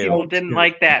 Some people didn't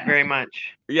like that very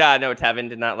much. Yeah, no, Tevin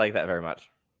did not like that very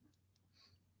much.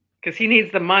 Because he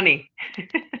needs the money.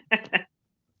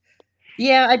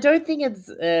 Yeah, I don't think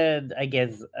it's, I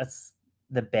guess,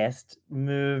 the best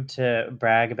move to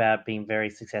brag about being very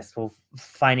successful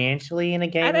financially in a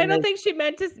game. And I don't think she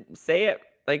meant to say it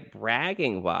like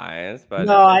bragging wise, but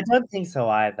no, I don't think so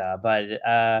either. But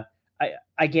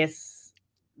I guess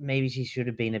maybe she should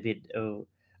have been a bit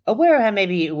aware of how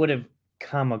maybe it would have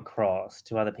come across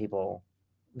to other people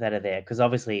that are there. Because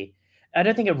obviously, I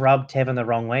don't think it rubbed Tevin the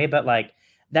wrong way, but like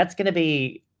that's going to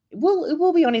be, it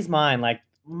will be on his mind, like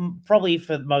probably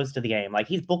for most of the game. Like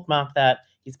he's bookmarked that,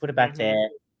 he's put it back there,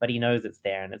 but he knows it's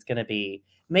there, and it's going to be,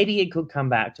 maybe it could come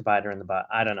back to bite her in the butt.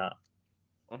 I don't know.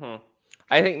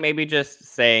 I think maybe just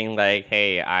saying like,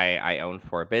 hey, I own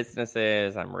 4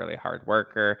 businesses. I'm a really hard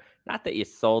worker. Not that you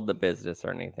sold the business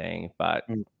or anything, but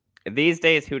these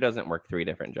days, who doesn't work 3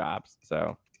 different jobs?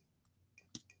 So,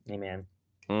 amen.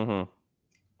 I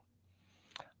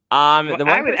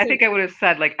think I would have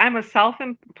said, like, I'm a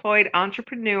self-employed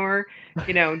entrepreneur,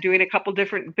 you know, doing a couple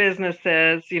different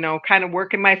businesses, you know, kind of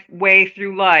working my way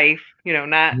through life, you know,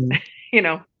 not, you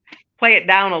know, play it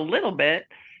down a little bit.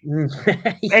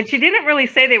 And she didn't really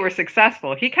say they were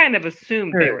successful. He kind of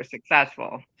assumed they were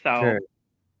successful. So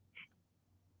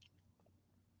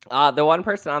the one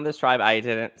person on this tribe I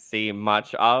didn't see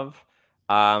much of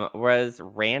was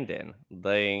Randon.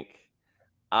 Like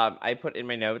I put in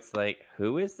my notes, like,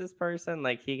 who is this person?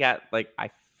 Like he got, like,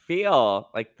 I feel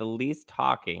like the least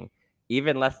talking,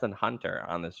 even less than Hunter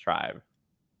on this tribe.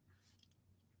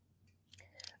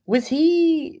 Was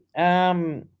he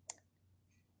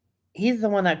he's the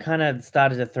one that kind of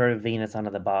started to throw Venus under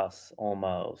the bus,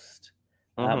 almost.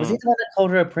 Was he the one that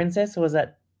called her a princess, or was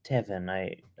that Tevin?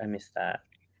 I missed that.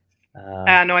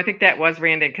 No, I think that was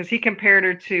Randon because he compared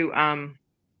her to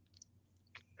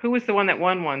who was the one that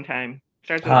won one time?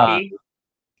 Starts with a P.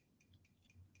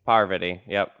 Parvati.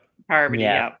 Yep. Parvati.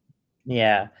 Yeah. Yep.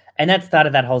 Yeah. And that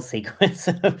started that whole sequence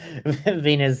of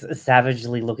Venus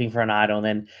savagely looking for an idol, and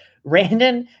then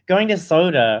Randon going to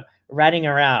Soda, ratting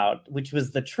her out, which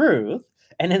was the truth.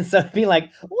 And then Soda be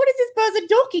like, what is this person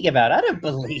talking about? I don't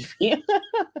believe you.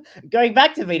 Going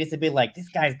back to Venus and be like, this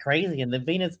guy's crazy. And then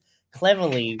Venus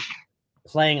cleverly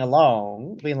playing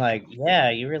along, being like, yeah,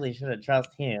 you really shouldn't trust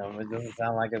him. It doesn't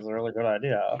sound like it's a really good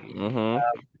idea.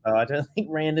 So I don't think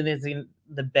Randon is in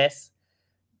the best.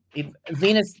 If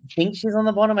Venus thinks she's on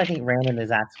the bottom, I think Randon is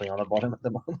actually on the bottom at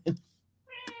the moment.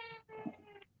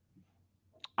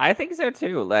 I think so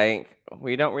too. Like,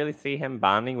 we don't really see him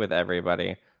bonding with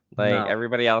everybody. Like, No.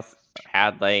 everybody else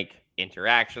had like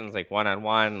interactions, like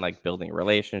one-on-one, like building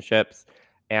relationships,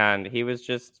 and he was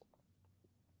just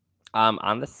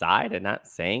on the side and not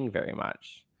saying very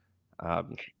much.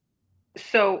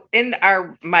 So in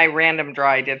my random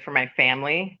draw I did for my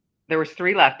family, there was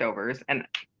 3 leftovers, and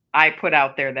I put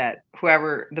out there that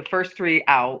whoever the first 3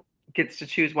 out gets to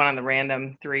choose one on the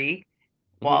random 3.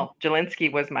 Well,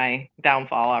 Jelinski was my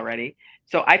downfall already,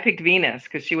 so I picked Venus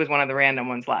because she was one of the random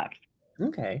ones left.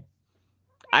 Okay.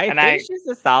 I think she's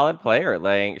a solid player.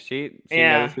 Like, she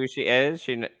knows who she is.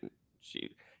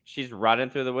 She's running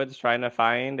through the woods trying to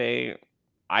find a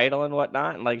idol and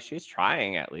whatnot, and like she's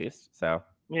trying at least. So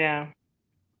yeah,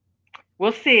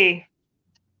 we'll see.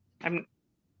 I'm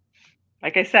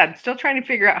like I said, still trying to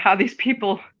figure out how these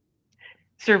people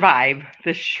survive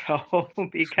this show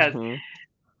because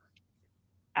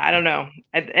I don't know.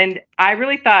 And I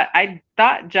really thought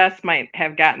Jess might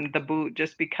have gotten the boot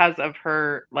just because of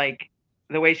her, like,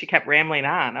 the way she kept rambling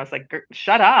on. I was like,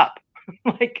 shut up.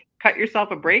 Like, cut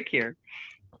yourself a break here.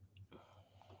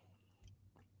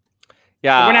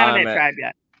 Yeah, but we're not in that tribe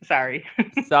yet. Sorry.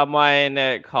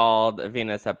 Someone called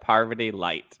Venus a Parvati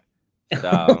light.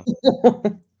 So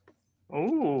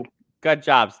Ooh. Good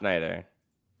job, Snyder.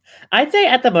 I'd say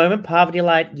at the moment, Parvati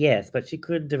Light, yes, but she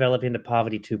could develop into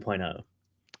Parvati 2.0.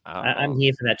 I'm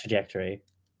here for that trajectory.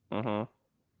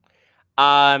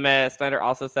 Snyder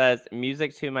also says,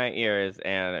 music to my ears.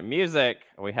 And music,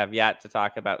 we have yet to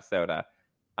talk about Soda.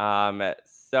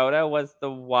 Soda was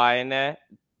the one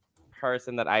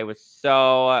person that I was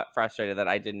so frustrated that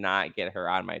I did not get her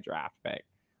on my draft pick.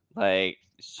 Like,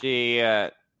 she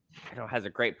has a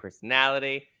great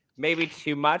personality. Maybe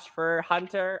too much for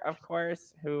Hunter, of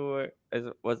course, who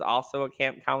was also a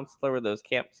camp counselor with those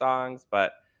camp songs.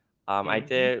 But I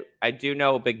do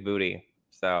know Big Booty,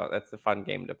 so that's a fun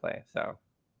game to play. So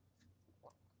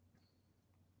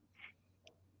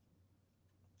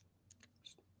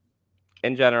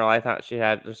in general, I thought she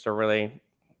had just a really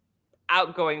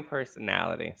outgoing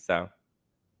personality. So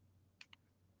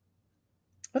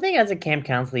I think as a camp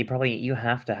counselor, you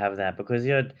have to have that because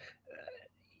you're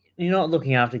not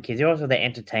looking after kids. You're also the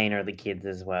entertainer of the kids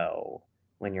as well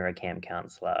when you're a camp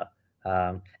counselor.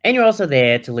 And you're also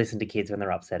there to listen to kids when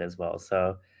they're upset as well.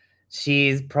 So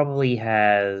she's probably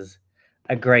has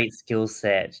a great skill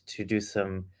set to do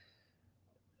some,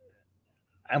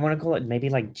 I want to call it maybe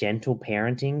like gentle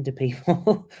parenting to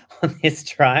people on this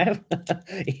tribe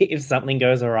if something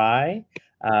goes awry.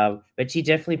 But she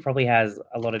definitely probably has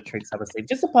a lot of tricks up her sleeve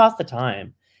just to pass the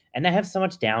time. And they have so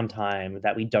much downtime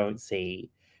that we don't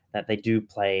see, that they do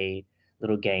play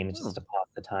little games just to pass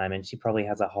the time. And she probably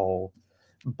has a whole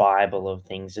Bible of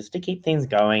things just to keep things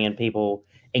going and people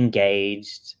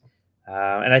engaged.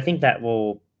 And I think that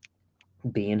will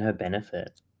be in her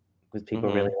benefit because people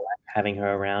really like having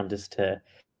her around just to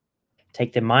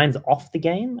take their minds off the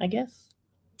game, I guess.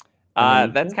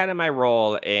 That's kind of my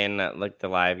role in like the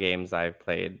live games I've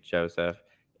played, Joseph.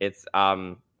 It's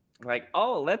like,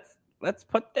 oh, let's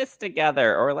put this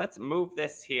together, or let's move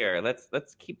this here.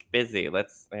 Let's keep busy.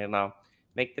 Let's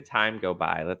make the time go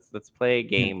by. Let's play a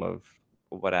game of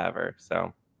whatever.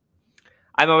 So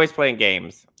I'm always playing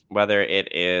games, whether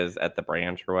it is at the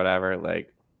branch or whatever.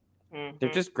 Like they're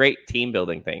just great team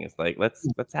building things. Like let's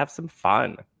have some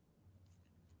fun.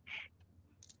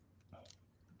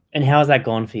 And how has that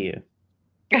gone for you?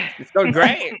 It's going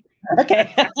great.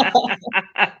 Okay.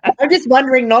 I'm just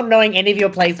wondering, not knowing any of your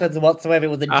placements whatsoever, it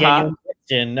was a genuine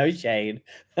question. No shade.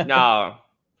 No,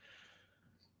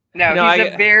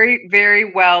 he's a very,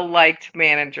 very well-liked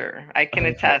manager. I can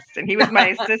attest. And he was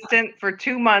my assistant for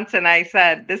 2 months, and I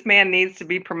said, this man needs to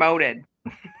be promoted.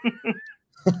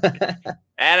 And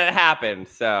it happened,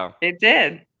 so. It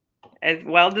did. As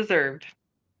well-deserved.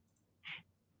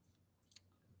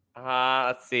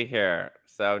 Let's see here.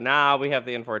 So now we have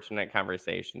the unfortunate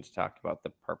conversation to talk about the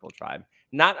Purple Tribe.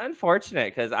 Not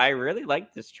unfortunate because I really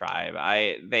like this tribe.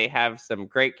 They have some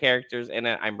great characters in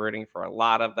it. I'm rooting for a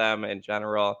lot of them in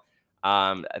general.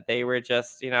 They were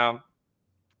just,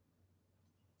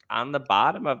 on the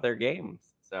bottom of their games.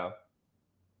 So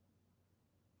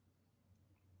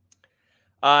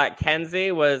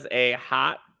Kenzie was a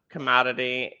hot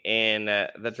commodity in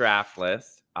the draft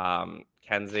list.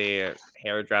 Kenzie,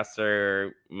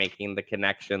 hairdresser, making the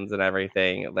connections and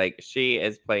everything. Like, she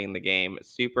is playing the game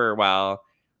super well.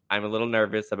 I'm a little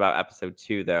nervous about episode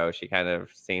 2, though. She kind of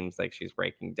seems like she's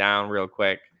breaking down real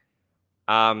quick.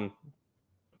 And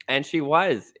she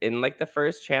was in like the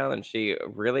first challenge. She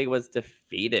really was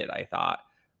defeated, I thought.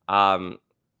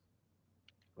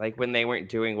 Like when they weren't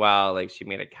doing well, like she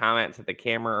made a comment to the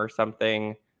camera or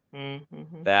something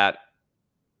that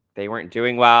they weren't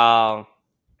doing well.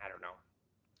 I don't know.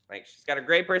 Like, she's got a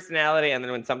great personality, and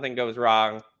then when something goes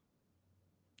wrong,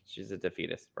 she's a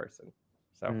defeatist person.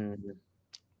 So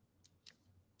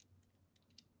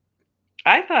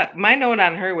I thought my note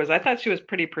on her was I thought she was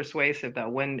pretty persuasive though.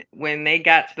 When they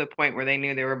got to the point where they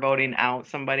knew they were voting out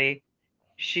somebody,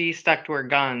 she stuck to her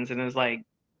guns and was like,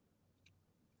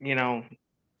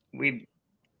 we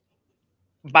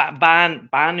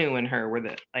Banu and her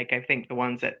were I think the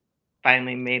ones that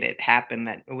finally made it happen.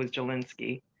 That it was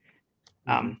Jelinski.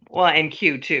 Well, and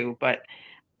Q too, but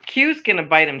Q's gonna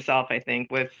bite himself, I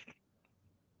think.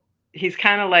 He's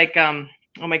kind of like oh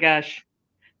my gosh,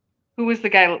 who was the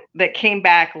guy that came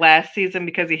back last season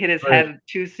because he hit his head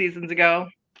 2 seasons ago?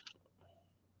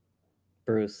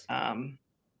 Bruce.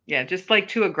 Yeah, just like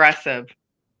too aggressive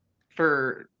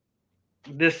for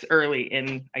this early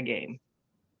in a game.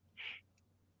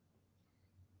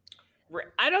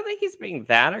 I don't think he's being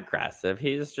that aggressive.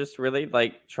 He's just really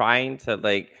like trying to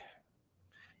like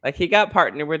he got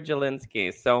partnered with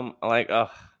Jelinski. So like,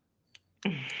 ugh.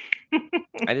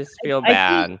 I just feel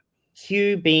bad.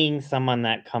 Q being someone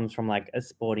that comes from like a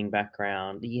sporting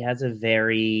background, he has a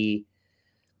very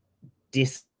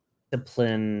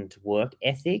disciplined work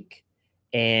ethic,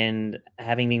 and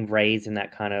having been raised in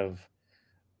that kind of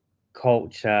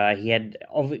culture, he had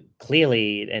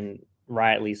clearly and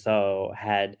rightly so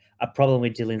had a problem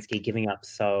with Jelinski giving up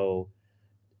so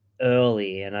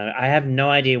early, and I have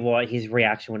no idea what his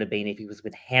reaction would have been if he was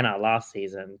with Hannah last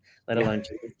season, let alone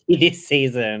this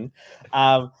season.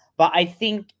 But I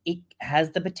think it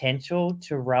has the potential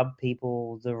to rub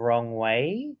people the wrong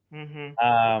way,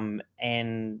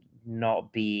 and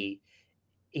not be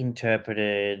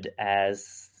interpreted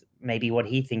as maybe what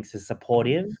he thinks is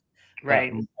supportive,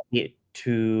 right? But a bit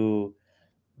too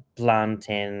blunt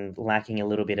and lacking a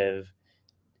little bit of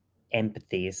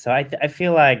empathy. So I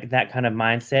feel like that kind of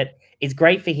mindset is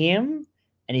great for him,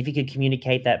 and if he could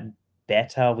communicate that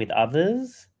better with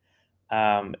others,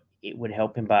 it would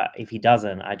help him. But if he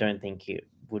doesn't, I don't think it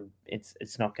would.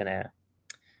 It's not gonna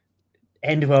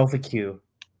end well for Q.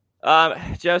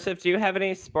 Joseph, do you have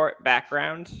any sport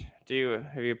background?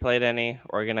 Have you played any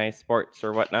organized sports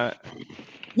or whatnot?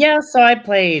 Yeah, so I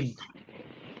played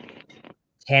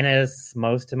tennis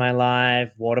most of my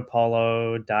life, water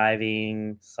polo,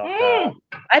 diving, soccer.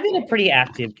 I've been a pretty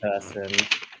active person.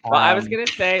 Well, I was gonna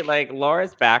say, like,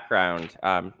 Laura's background,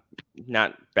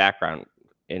 not background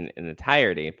in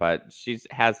entirety, but she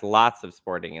has lots of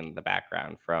sporting in the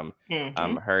background, from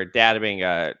her dad being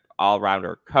a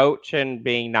all-rounder coach and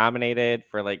being nominated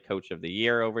for like coach of the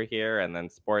year over here, and then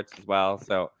sports as well.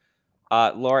 So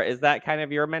Laura, is that kind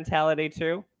of your mentality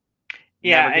too?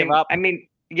 Yeah, never give up? I mean,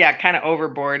 yeah, kind of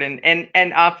overboard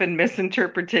and often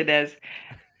misinterpreted as,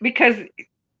 because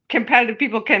competitive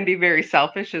people can be very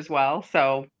selfish as well.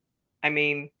 So I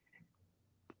mean,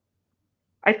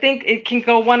 I think it can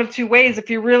go one of two ways. If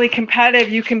you're really competitive,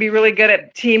 you can be really good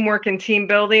at teamwork and team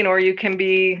building, or you can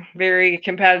be very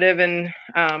competitive and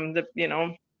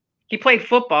he played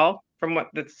football from what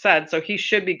that's said, so he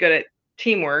should be good at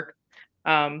teamwork.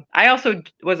 I also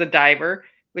was a diver,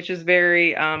 which is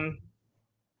very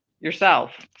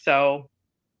yourself. So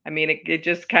I mean, it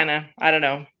just kind of, I don't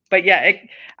know, but yeah,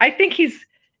 I think he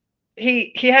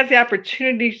has the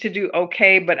opportunity to do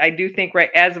okay, but I do think, right,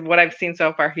 as of what I've seen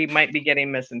so far, he might be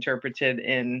getting misinterpreted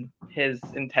in his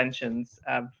intentions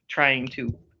of trying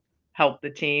to help the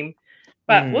team.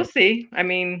 But we'll see. I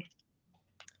mean,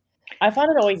 I find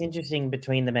it always interesting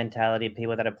between the mentality of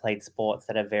people that have played sports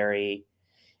that are very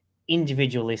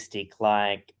individualistic,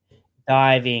 like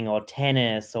diving or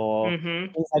tennis or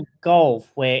things like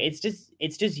golf, where it's just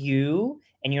you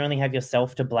and you only have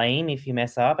yourself to blame if you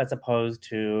mess up, as opposed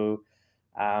to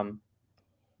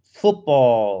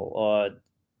football or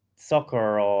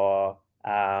soccer or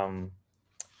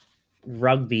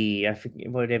rugby. I forget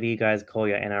whatever you guys call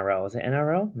your NRL. Is it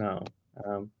NRL? No.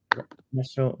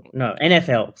 No,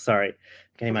 NFL. Sorry.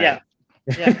 Getting my Yeah.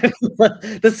 Yeah.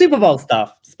 the Super Bowl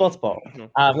stuff, sports ball.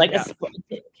 Like Yeah. if Sports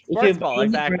you've ball, only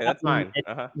exactly. grown up That's fine.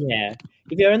 yeah,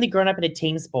 if you're only grown up in a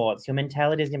team sports, your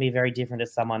mentality is going to be very different to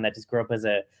someone that just grew up as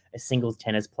a singles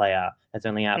tennis player that's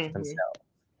only out for themselves.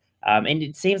 And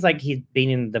it seems like he's been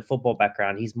in the football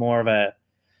background. He's more of a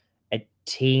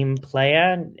team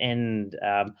player, and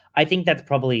I think that's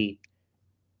probably,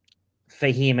 for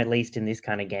him, at least in this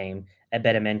kind of game, a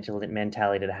better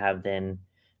mentality to have than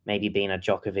maybe being a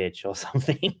Djokovic or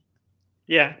something.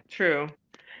 Yeah, true.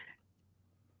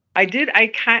 I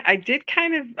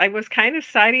was kind of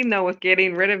siding though with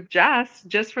getting rid of Jess,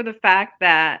 just for the fact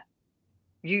that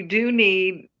you do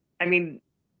need, I mean,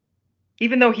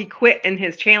 even though he quit in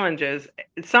his challenges,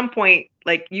 at some point,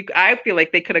 like I feel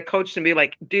like they could have coached him and be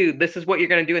like, dude, this is what you're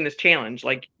going to do in this challenge.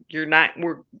 Like, we're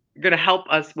going to help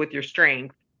us with your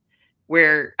strength.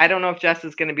 Where I don't know if Jess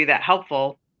is going to be that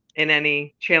helpful in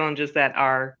any challenges that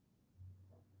are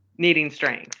needing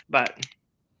strength, but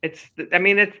that's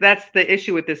the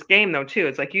issue with this game though too.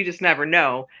 It's like you just never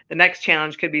know. The next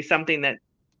challenge could be something that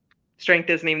strength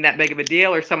isn't even that big of a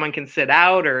deal, or someone can sit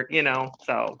out, or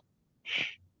so.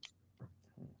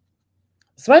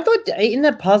 So I thought in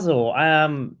the puzzle,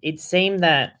 it seemed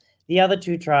that the other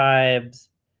two tribes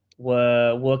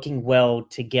were working well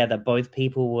together. Both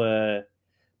people were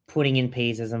putting in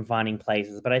pieces and finding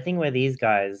places. But I think where these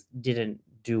guys didn't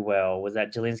do well was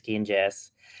that Jelinski and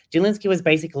Jess. Jelinski was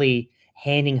basically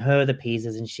handing her the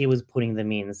pieces and she was putting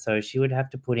them in. So she would have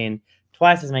to put in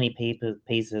twice as many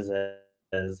pieces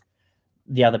as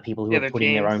the other people who were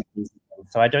putting their own pieces in.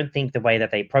 So I don't think the way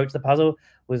that they approached the puzzle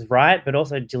was right, but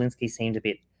also Jelinski seemed a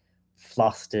bit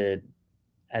flustered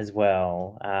as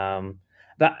well.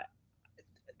 But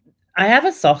I have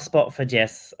a soft spot for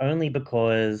Jess only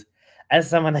because, as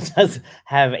someone that does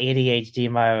have ADHD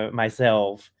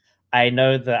myself, I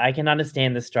know that I can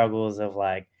understand the struggles of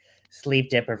like sleep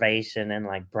deprivation and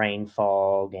like brain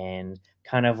fog and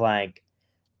kind of like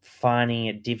finding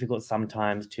it difficult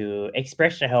sometimes to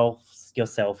express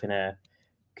yourself in a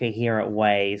coherent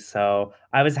way. So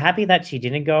I was happy that she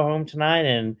didn't go home tonight,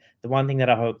 and the one thing that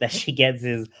I hope that she gets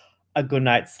is a good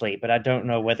night's sleep, but I don't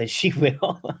know whether she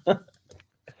will.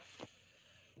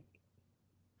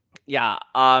 Yeah,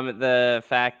 the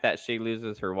fact that she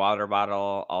loses her water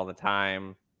bottle all the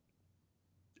time,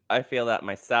 I feel that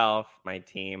myself. My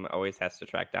team always has to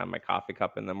track down my coffee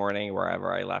cup in the morning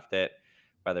wherever I left it,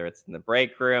 whether it's in the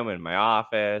break room, in my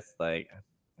office. Like,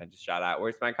 I just shout out,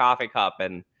 "Where's my coffee cup?"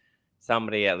 And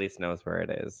somebody at least knows where it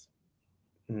is.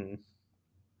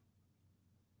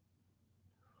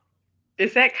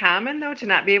 Is that common though, to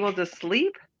not be able to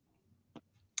sleep?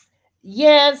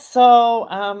 Yeah,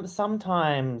 so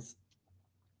sometimes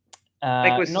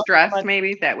like with stress,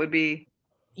 maybe that would be.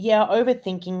 Yeah,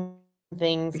 overthinking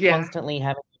things, constantly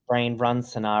having your brain run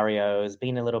scenarios,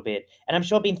 being a little bit, and I'm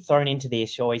sure being thrown into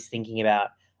this, you're always thinking about,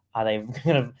 are they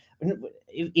kind of,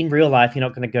 in real life, you're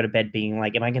not going to go to bed being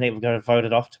like, am I going to go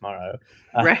voted off tomorrow?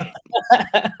 Right.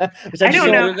 I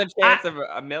don't know. There's a chance of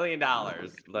 $1 million.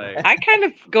 Like, I kind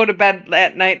of go to bed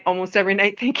at night, almost every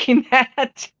night, thinking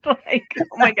that, like,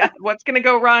 oh my God, what's going to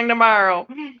go wrong tomorrow?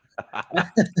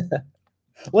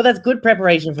 Well, that's good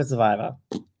preparation for Survivor.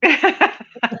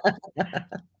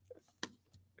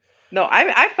 No,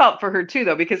 I felt for her too,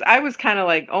 though, because I was kind of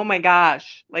like, oh my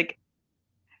gosh, like,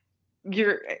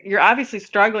 you're obviously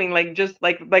struggling, like, just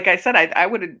like I said, I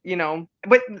would have,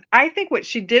 but I think what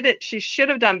she should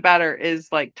have done better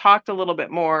is like talked a little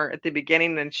bit more at the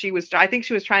beginning than I think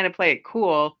she was trying to play it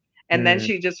cool, and then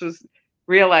she just was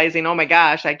realizing, oh my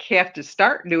gosh, I have to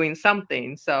start doing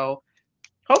something. So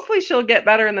hopefully she'll get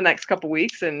better in the next couple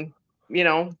weeks and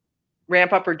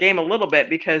ramp up her game a little bit,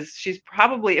 because she's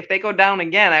probably, if they go down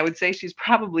again, I would say she's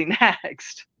probably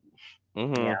next.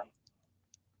 Yeah,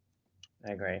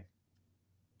 I agree.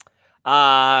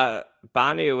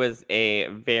 Banu was a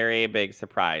very big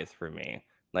surprise for me.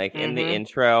 Like, in the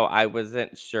intro, I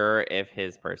wasn't sure if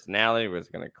his personality was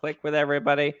going to click with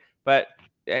everybody, but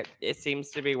it seems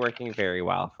to be working very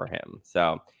well for him.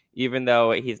 So even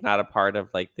though he's not a part of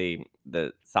like the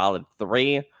solid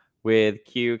three with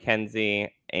Q,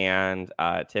 Kenzie, and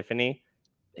Tiffany,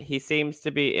 he seems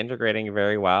to be integrating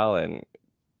very well, and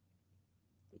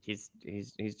he's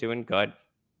doing good.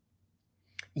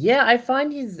 Yeah, I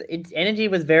find his energy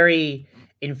was very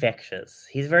infectious.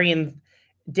 He's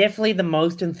definitely the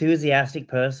most enthusiastic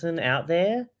person out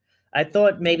there. I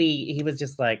thought maybe he was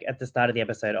just like at the start of the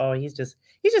episode, oh, he's just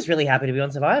really happy to be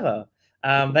on Survivor.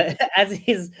 But as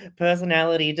his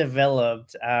personality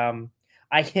developed,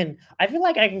 I feel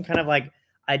like I can kind of like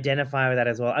identify with that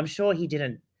as well. I'm sure he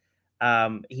didn't.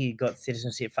 He got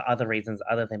citizenship for other reasons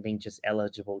other than being just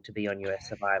eligible to be on US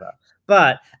Survivor.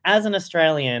 But as an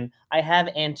Australian, I have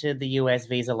entered the US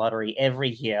visa lottery every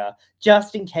year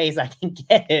just in case I can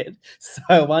get it.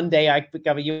 So one day I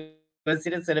become a US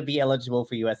citizen and be eligible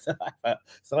for US Survivor.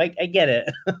 So I get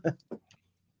it.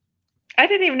 I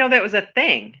didn't even know that was a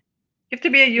thing. You have to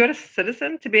be a U.S.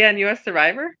 citizen to be on U.S.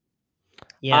 Survivor?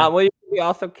 Yeah. Well, you can be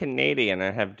also Canadian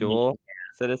and have dual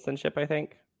citizenship, I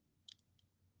think.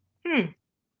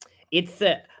 It's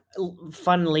a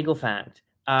fun legal fact.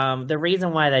 The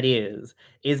reason why that is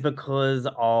because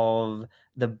of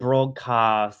the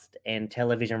broadcast and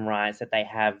television rights that they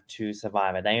have to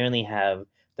Survivor. They only have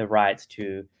the rights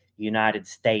to United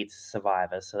States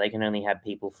Survivor, so they can only have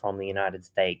people from the United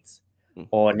States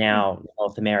or now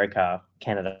North America,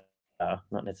 Canada,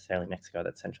 not necessarily Mexico,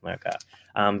 that's Central America,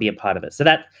 be a part of it. So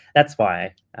that's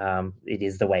why it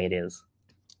is the way it is.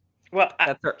 Well,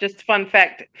 just fun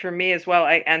fact for me as well,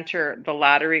 I enter the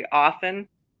lottery often,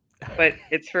 but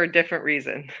it's for a different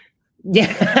reason.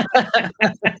 Yeah.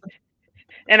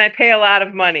 And I pay a lot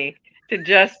of money to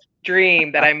just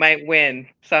dream that I might win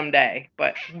someday.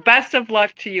 But best of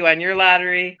luck to you on your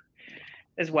lottery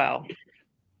as well.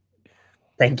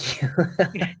 Thank you.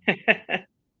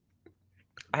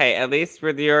 Hey, at least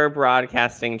with your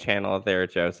broadcasting channel there,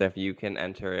 Joseph, you can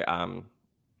enter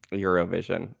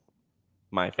Eurovision,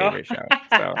 my favorite show.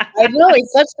 So I know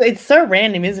it's so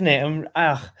random, isn't it?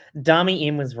 Dami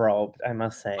Im was robbed, I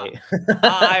must say.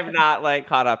 I'm not like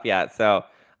caught up yet, so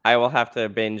I will have to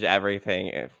binge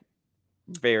everything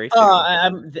very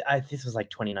soon. This was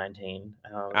like 2019.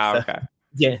 Okay.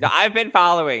 Yeah. No, I've been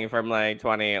following from like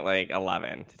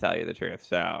 2011 to tell you the truth.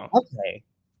 So okay.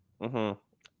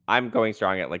 I'm going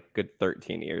strong at like good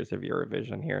 13 years of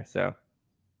Eurovision here. So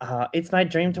it's my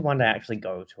dream to one day actually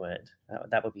go to it.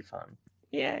 That would be fun.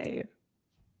 Yay.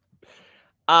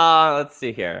 Let's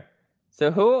see here.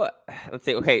 So let's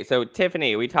see. Okay, so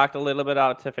Tiffany, we talked a little bit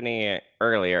about Tiffany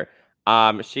earlier.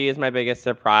 She is my biggest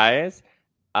surprise.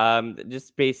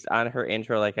 Just based on her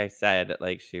intro, like I said,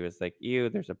 like she was like,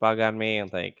 there's a bug on me,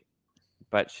 and like,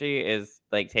 but she is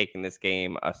like taking this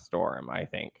game a storm, I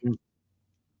think.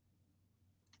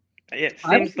 It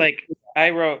seems like I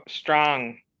wrote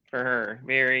strong for her.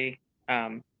 Very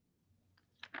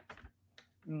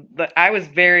but I was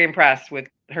very impressed with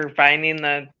her finding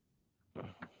the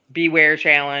Beware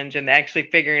challenge and actually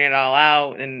figuring it all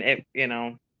out, and it,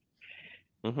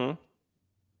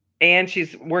 and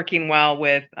she's working well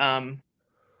with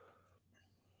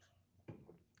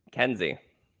Kenzie,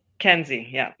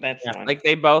 yeah, that's the one. Like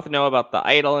they both know about the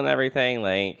idol and everything.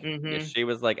 Like she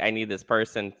was like, I need this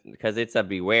person because it's a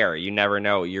Beware. You never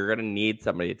know. You're gonna need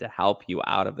somebody to help you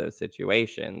out of those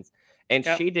situations. And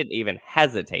she didn't even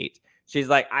hesitate. She's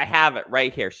like, I have it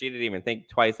right here. She didn't even think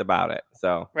twice about it.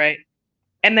 So right.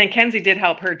 And then Kenzie did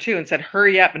help her too and said,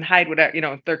 hurry up and hide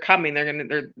whatever, they're coming. They're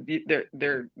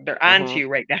on to you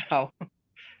right now.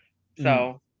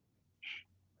 So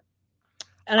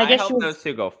and I guess hope those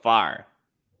two go far.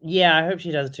 Yeah, I hope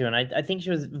she does too. And I think she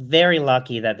was very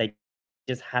lucky that they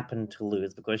just happened to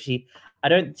lose, because I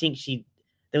don't think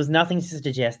there was nothing to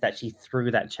suggest that she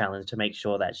threw that challenge to make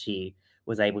sure that she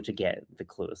was able to get the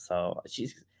clue. So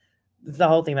the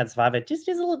whole thing about Survivor just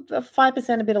is a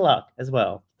 5% a bit of luck as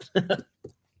well.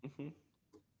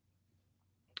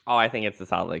 Oh, I think it's a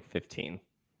solid like 15.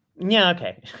 Yeah,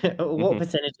 okay. What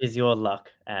percentage is your luck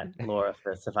at, Laura,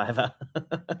 for Survivor?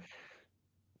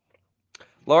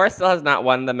 Laura still has not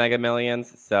won the Mega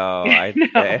Millions, so I'd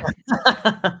say.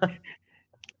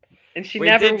 And she we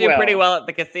never did do will. pretty well at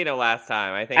the casino last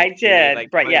time. I think I did, like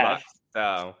but yes. Bucks,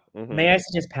 so May I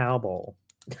suggest Powerball?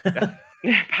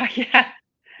 Yeah.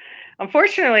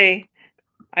 Unfortunately,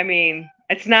 I mean,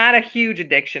 it's not a huge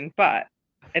addiction, but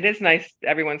it is nice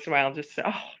every once in a while just say,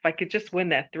 if I could just win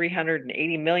that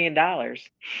 $380 million.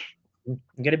 You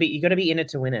gotta be in it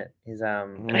to win it.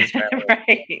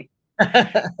 Right.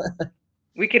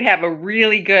 We could have a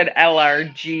really good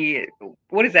LRG.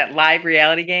 What is that, live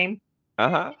reality game?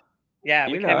 Yeah,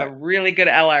 we could have a really good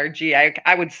LRG.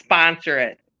 I would sponsor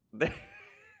it.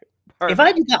 If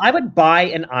I did that, I would buy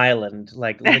an island,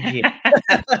 like legit.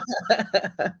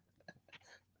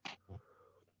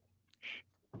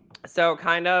 So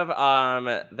kind of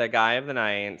the guy of the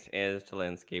night is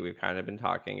Talinsky. We've kind of been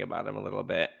talking about him a little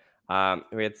bit.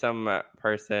 We had some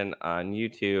person on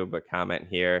YouTube comment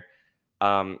here.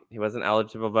 He wasn't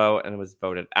eligible to vote and was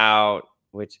voted out,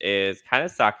 which is kind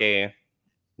of sucky.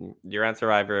 You're on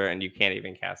Survivor and you can't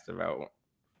even cast a vote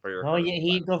for your. Oh yeah,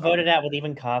 he got voted out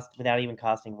without even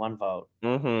casting one vote.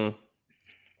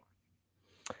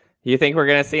 You think we're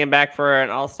gonna see him back for an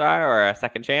All-Star or a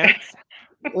second chance?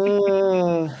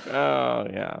 Oh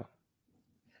yeah.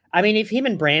 I mean, if him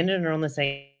and Brandon are on the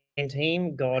same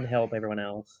team, God help everyone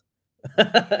else.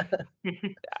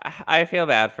 I feel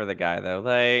bad for the guy though.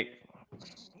 Like,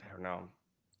 I don't know.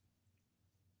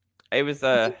 It was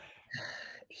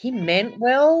he meant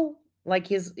well. Like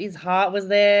his heart was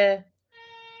there,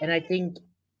 and I think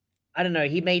I don't know.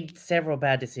 He made several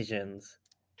bad decisions,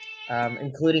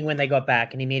 including when they got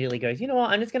back, and immediately goes, "You know what?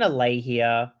 I'm just gonna lay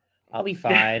here. I'll be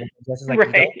fine." And Jess is like,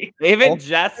 Right. even talk to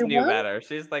Jess knew everyone?" better.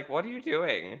 She's like, "What are you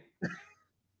doing?"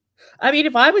 I mean,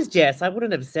 if I was Jess, I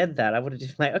wouldn't have said that. I would have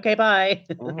just been like, "Okay, bye."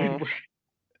 Mhm.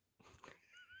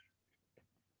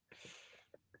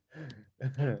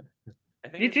 I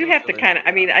think You it's do real have to kind of,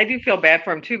 I mean, I do feel bad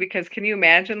for him too, because can you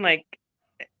imagine like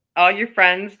all your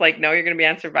friends like know you're going to be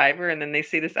on Survivor and then they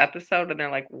see this episode and they're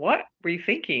like, what were you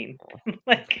thinking?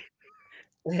 Like,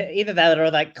 Either that or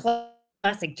like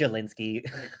classic Jelinski.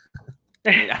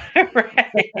 Yeah.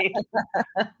 right.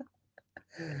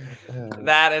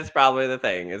 That is probably the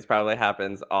thing. It probably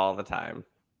happens all the time.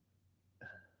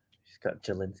 She's got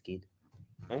Jelinski.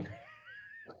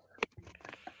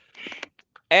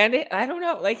 And I don't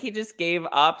know, like he just gave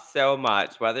up so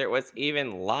much, whether it was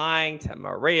even lying to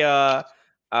Maria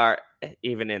or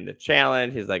even in the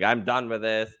challenge. He's like, I'm done with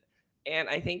this. And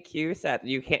I think Q said,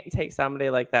 you can't take somebody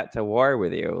like that to war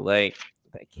with you. Like,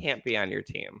 they can't be on your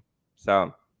team.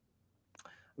 So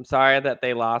I'm sorry that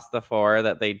they lost the 4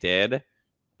 that they did,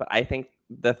 but I think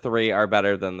the 3 are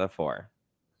better than the 4.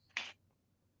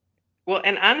 Well,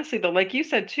 and honestly, though, like you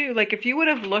said too, like if you would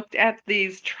have looked at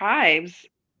these tribes,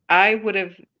 I would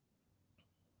have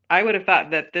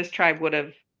thought that this tribe would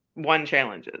have won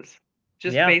challenges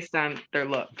just based on their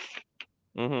looks.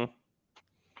 Mm-hmm.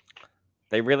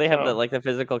 They really have the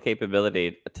physical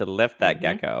capability to lift that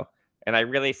gecko. And I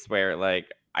really swear, like,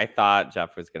 I thought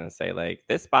Jeff was gonna say, like,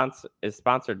 this is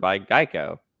sponsored by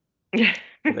Geico.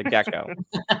 The gecko.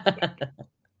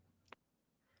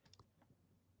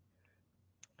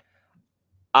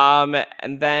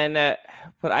 And then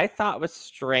what I thought was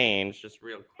strange, just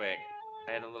real quick,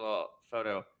 I had a little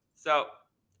photo. So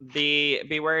the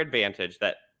Beware advantage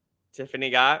that Tiffany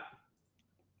got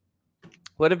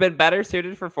would have been better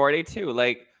suited for 42.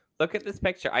 Like, look at this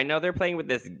picture. I know they're playing with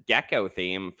this gecko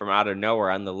theme from out of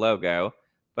nowhere on the logo,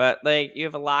 but like you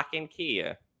have a lock and key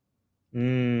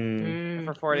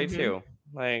for 42.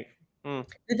 Like,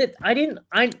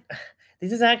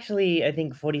 this is actually, I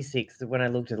think, 46 when I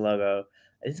looked at the logo.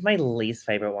 This is my least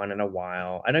favorite one in a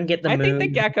while. I don't get the I think the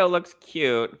gecko looks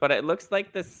cute, but it looks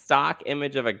like the stock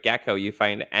image of a gecko you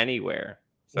find anywhere.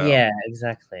 So. Yeah,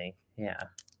 exactly. Yeah.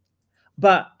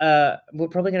 But we're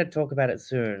probably going to talk about it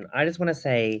soon. I just want to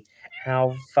say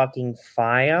how fucking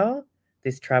fire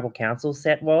this tribal council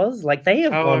set was. Like, they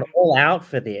have gone all out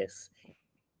for this.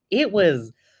 It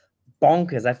was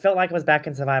bonkers. I felt like I was back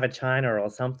in Survivor China or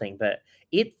something, but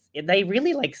they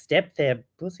really like stepped their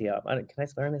pussy up. Can I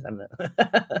swear on this? I don't know.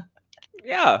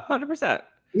 Yeah, 100%.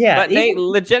 Yeah, but they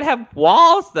legit have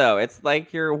walls though. It's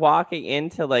like you're walking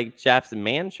into like Jeff's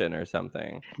mansion or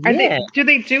something. Do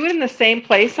they do it in the same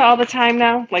place all the time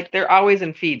now? Like they're always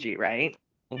in Fiji, right?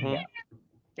 Mm-hmm.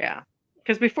 Yeah.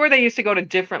 Because before they used to go to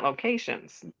different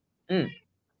locations.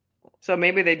 So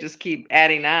maybe they just keep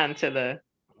adding on to the.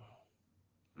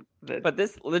 But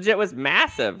this legit was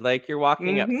massive. Like you're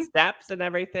walking up steps and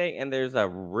everything, and there's a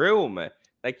room.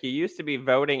 Like you used to be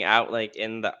voting out like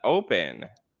in the open,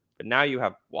 but now you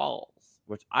have walls,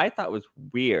 which I thought was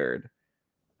weird.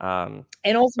 And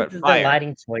also the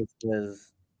lighting choice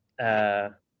was,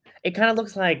 it kind of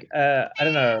looks like I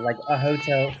don't know, like a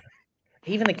hotel.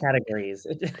 Even the categories,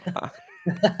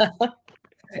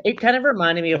 it kind of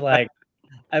reminded me of like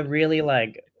a really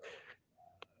like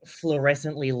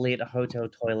fluorescently lit hotel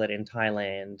toilet in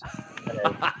Thailand.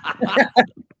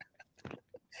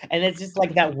 And it's just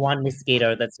like that one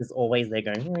mosquito that's just always there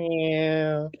going,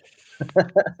 meow.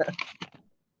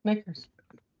 Snickers.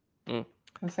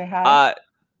 Say hi.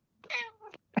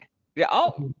 Yeah.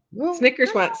 Oh,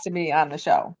 Snickers wants to be on the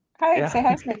show. Hi, yeah. Say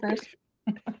hi, Snickers.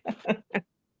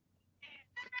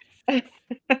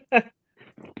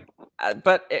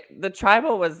 But the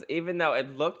tribal was, even though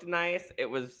it looked nice, it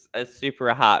was a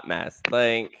super hot mess.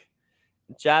 Like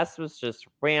Jess was just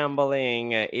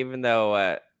rambling, even though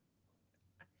I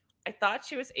thought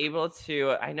she was able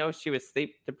to. I know she was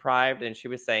sleep deprived, and she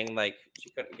was saying like she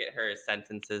couldn't get her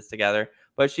sentences together,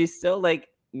 but she still like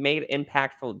made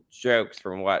impactful jokes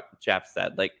from what Jeff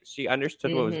said. Like she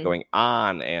understood what was going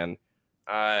on, and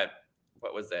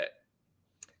what was it?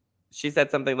 She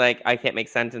said something like, I can't make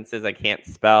sentences, I can't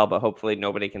spell, but hopefully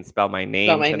nobody can spell my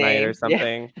name tonight or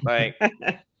something. Yeah. Like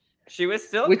She was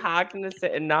still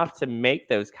cognizant enough to make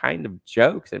those kind of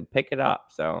jokes and pick it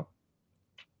up. So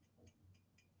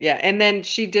yeah, and then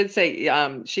she did say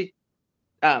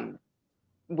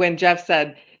when Jeff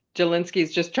said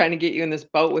Jelinski's just trying to get you in this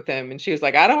boat with him, and she was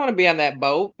like, I don't want to be on that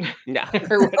boat. yeah. And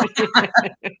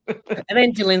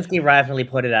then Jelinski rightfully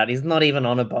put it out. He's not even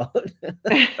on a boat.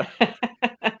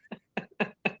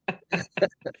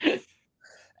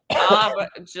 But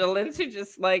Jelinski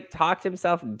just like talked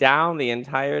himself down the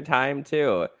entire time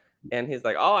too. And he's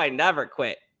like, oh, I never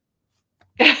quit.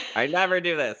 I never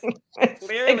do this.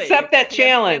 Clearly, except that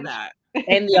challenge. That.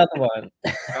 And the other one.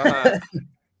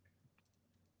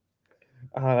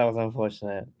 Oh, that was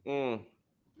unfortunate.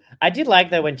 I did like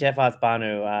though when Jeff asked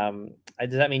Banu,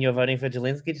 does that mean you're voting for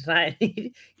Jelinski tonight?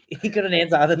 He couldn't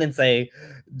answer other than say,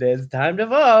 there's time to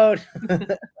vote.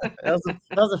 that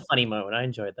was a funny moment. I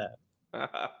enjoyed that.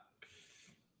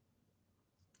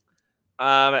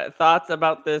 Thoughts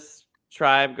about this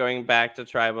tribe going back to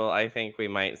tribal? I think we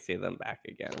might see them back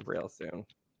again real soon.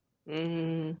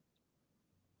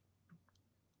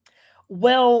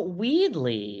 Well,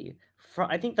 weirdly,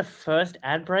 I think the first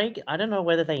ad break, I don't know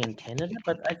whether they intended it,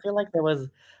 but I feel like there was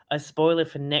a spoiler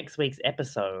for next week's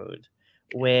episode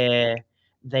where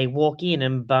they walk in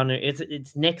and Banu,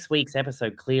 it's next week's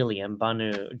episode clearly, and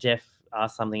Jeff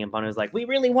asked something and Banu's like, we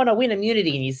really want to win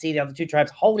immunity, and you see the other two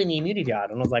tribes holding the immunity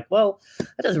item. And I was like, well,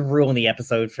 that doesn't ruin the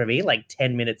episode for me, like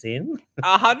 10 minutes in.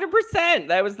 100%.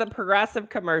 That was the Progressive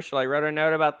commercial. I wrote a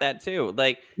note about that too.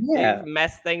 Like, they've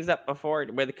messed things up before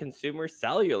with consumer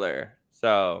cellular.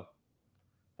 So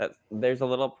there's a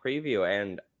little preview,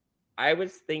 and I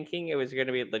was thinking it was going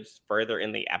to be just further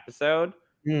in the episode,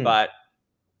 but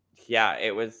yeah,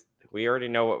 it was. We already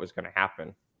know what was going to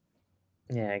happen.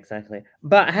 Yeah, exactly.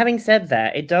 But having said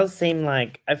that, it does seem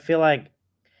like I feel like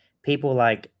people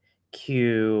like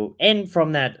Q and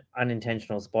from that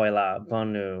unintentional spoiler,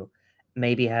 Bonu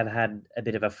maybe have had a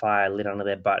bit of a fire lit under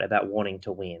their butt about wanting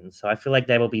to win. So I feel like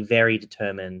they will be very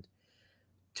determined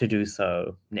to do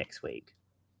so next week.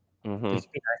 Which would be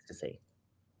nice to see.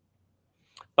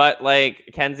 But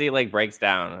like Kenzie like breaks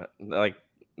down like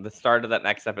the start of that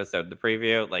next episode, the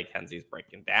preview, like Kenzie's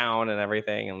breaking down and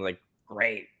everything, and like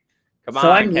great. Come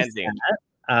on, Kenzie.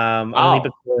 Only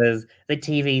because the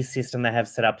TV system they have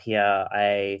set up here,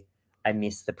 I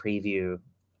missed the preview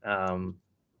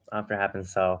after it happened.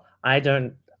 So I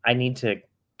need to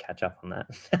catch up on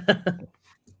that.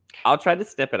 I'll try to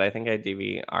snip it. I think I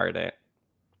DVR'd it.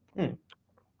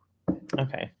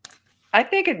 Okay. I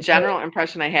think a general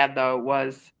impression I had though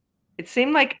was it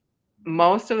seemed like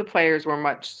most of the players were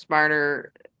much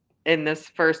smarter in this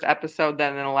first episode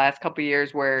than in the last couple of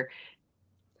years, where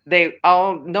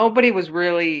nobody was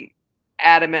really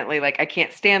adamantly like, I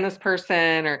can't stand this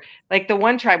person, or like the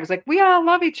one tribe was like, we all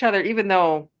love each other, even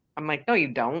though I'm like, no, you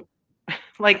don't.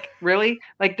 Like, really?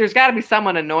 Like, there's got to be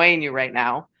someone annoying you right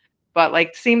now. But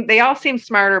like, they all seem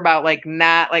smarter about like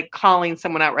not like calling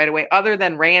someone out right away, other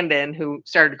than Randon, who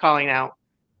started calling out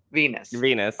Venus.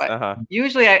 But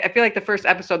usually, I feel like the first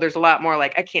episode there's a lot more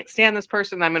like, I can't stand this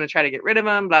person, I'm going to try to get rid of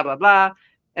him, blah blah blah.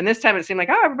 And this time it seemed like,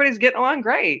 oh, everybody's getting along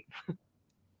great.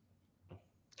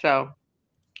 So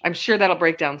I'm sure that'll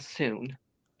break down soon.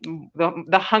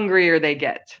 The hungrier they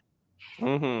get.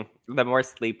 The more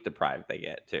sleep deprived they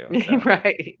get too. So.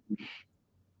 Right.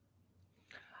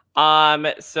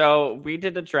 So we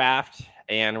did a draft,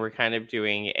 and we're kind of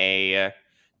doing a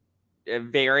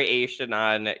variation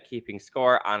on keeping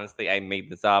score. Honestly, I made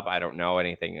this up. I don't know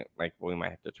anything. Like, we might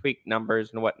have to tweak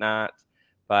numbers and whatnot,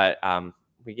 but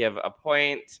we give a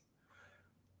point.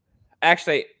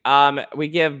 Actually, we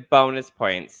give bonus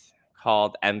points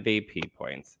called MVP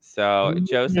points. So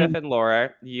Joseph and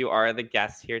Laura, you are the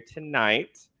guests here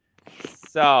tonight.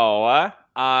 So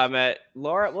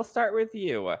Laura, we'll start with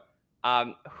you.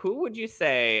 Who would you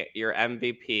say your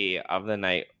MVP of the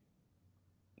night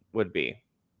would be?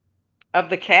 Of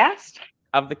the cast?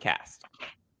 Of the cast.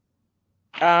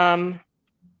 I'm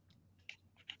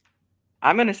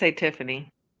going to say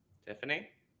Tiffany. Tiffany?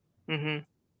 Mm-hmm.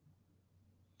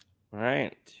 All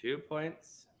right. 2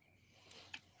 points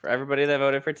for everybody that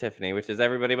voted for Tiffany, which is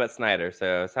everybody but Snyder.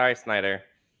 So sorry, Snyder.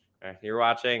 You're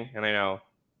watching, and I know.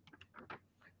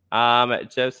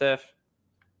 Joseph,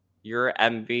 your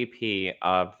MVP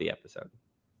of the episode.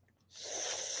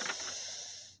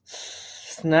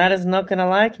 Snyder's not going to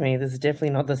like me. This is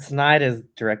definitely not the Snyder's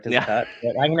director's cut.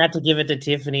 But I'm going to have to give it to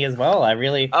Tiffany as well. I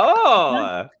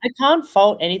can't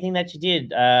fault anything that she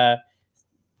did.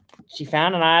 She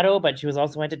found an idol, but she was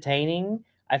also entertaining.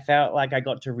 I felt like I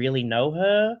got to really know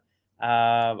her.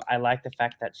 I like the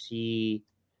fact that she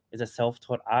is a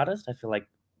self-taught artist. I feel like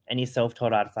any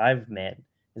self-taught artist I've met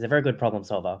is a very good problem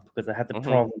solver because they have to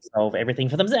problem solve everything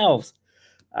for themselves.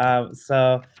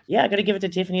 So yeah, I got to give it to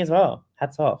Tiffany as well.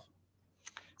 Hats off.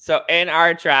 So in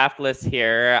our draft list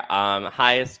here,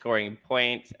 highest scoring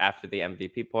point after the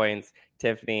MVP points,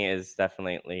 Tiffany is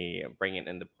definitely bringing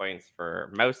in the points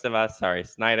for most of us. Sorry,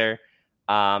 Snyder.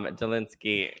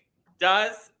 Dolinsky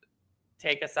does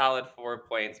take a solid 4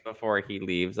 points before he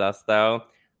leaves us, though.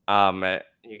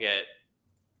 You get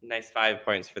nice 5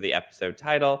 points for the episode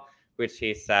title, which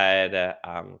he said,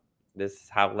 this is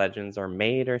how legends are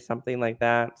made or something like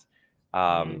that.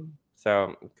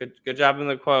 So good job in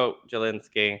the quote,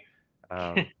 Jelinsky.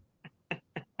 And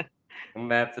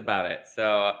that's about it.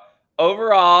 So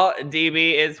overall,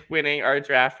 DB is winning our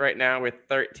draft right now with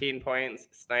 13 points.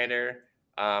 Snyder,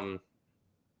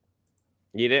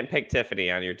 you didn't pick Tiffany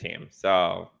on your team,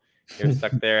 so you're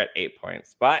stuck there at 8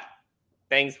 points. But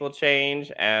things will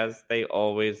change as they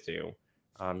always do.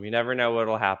 You never know what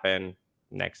will happen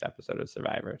next episode of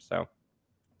Survivor. So,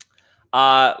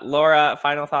 Laura,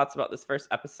 final thoughts about this first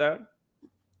episode?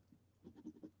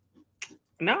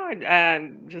 No,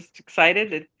 I'm just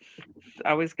excited. It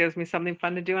always gives me something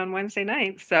fun to do on Wednesday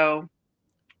night. So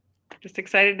just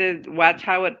excited to watch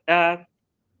how it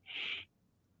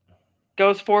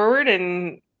goes forward.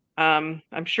 And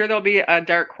I'm sure there'll be a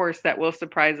dark horse that will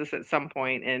surprise us at some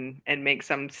point and make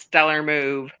some stellar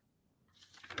move.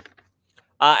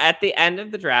 At the end of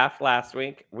the draft last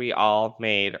week, we all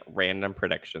made random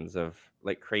predictions of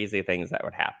like crazy things that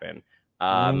would happen.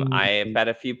 I bet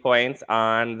a few points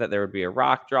on that there would be a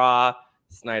rock draw.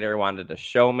 Snyder wanted a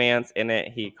showmance in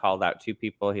it. He called out 2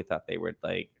 people he thought they would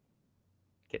like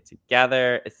get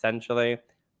together, essentially.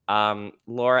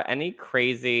 Laura, any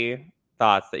crazy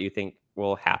thoughts that you think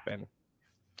will happen?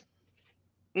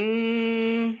 I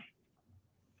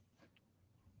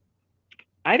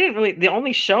didn't really. The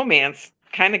only showmance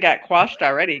kind of got quashed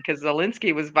already because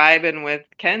Zelensky was vibing with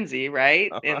Kenzie,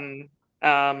 right? And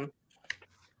I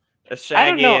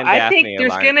don't know. I think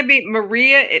there's going to be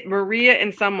Maria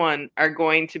and someone are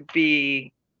going to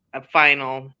be a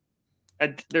final.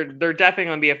 They're definitely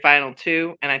going to be a final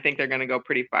 2, and I think they're going to go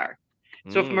pretty far.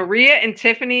 So if Maria and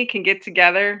Tiffany can get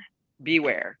together,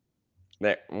 beware.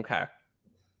 Okay.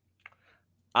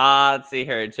 Let's see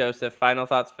here, Joseph. Final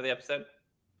thoughts for the episode?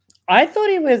 I thought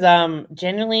it was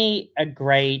genuinely a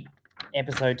great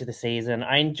episode to the season.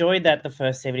 I enjoyed that the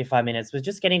first 75 minutes was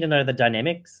just getting to know the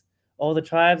dynamics, all the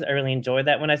tribes. I really enjoyed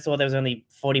that. When I saw there was only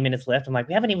 40 minutes left, I'm like,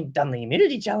 we haven't even done the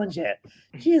immunity challenge yet.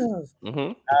 Jesus.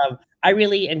 I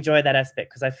really enjoyed that aspect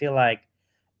because I feel like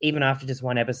even after just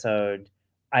one episode,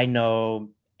 I know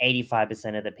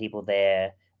 85% of the people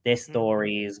there, their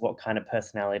stories, what kind of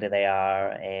personality they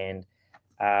are, and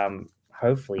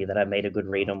hopefully that I made a good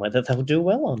read on whether they'll do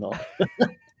well or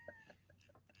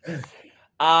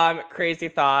not. Crazy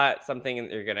thought, something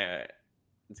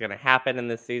it's gonna happen in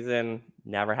this season,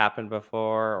 never happened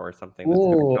before, or something that's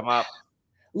gonna come up.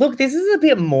 Look, this is a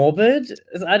bit morbid.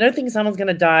 I don't think someone's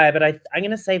gonna die, but I'm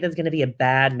gonna say there's gonna be a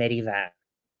bad medevac.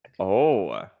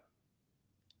 Oh.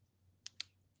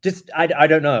 Just I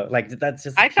don't know. Like that's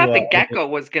just. I thought the gecko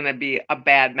was gonna be a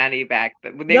bad medevac.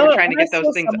 They were trying to get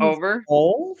those things over.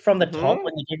 Fall from the top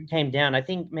when the gecko came down. I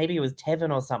think maybe it was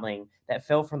Tevin or something that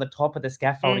fell from the top of the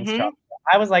scaffolding structure.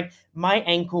 I was like, my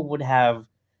ankle would have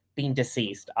been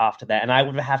deceased after that, and I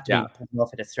would have to be put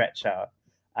off at a stretcher.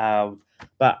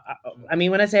 But I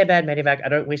mean, when I say a bad medevac, I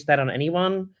don't wish that on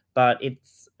anyone. But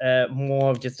it's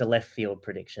more of just a left field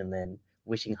prediction than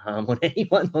wishing harm on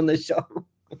anyone on the show.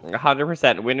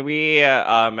 100%. When we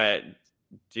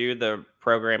do the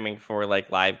programming for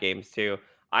like live games too,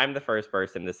 I'm the first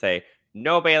person to say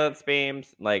no balance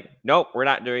beams. Like, nope, we're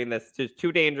not doing this. It's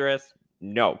too dangerous.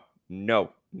 No.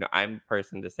 I'm the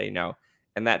person to say no.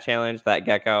 And that challenge, that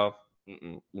gecko,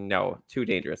 no, too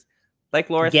dangerous. Like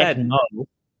Laura said, no.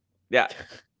 Yeah.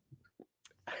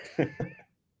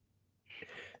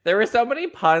 There were so many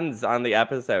puns on the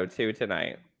episode too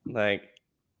tonight. Like,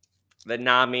 the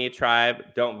Nami tribe,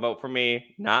 don't vote for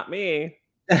me, not me.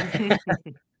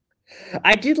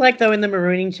 I did like, though, in the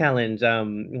marooning challenge,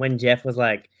 when Jeff was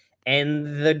like,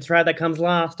 and the tribe that comes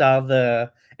last are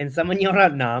the... And someone yelled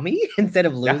out Nami instead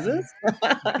of losers.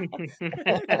 And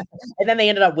then they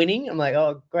ended up winning. I'm like,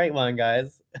 oh, great one,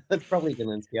 guys. That's probably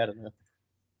Zelensky. I don't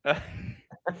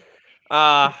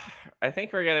know. I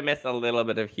think we're going to miss a little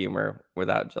bit of humor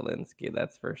without Zelensky,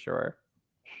 that's for sure.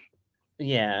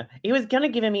 Yeah, he was kind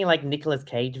of giving me like Nicolas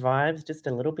Cage vibes, just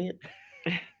a little bit.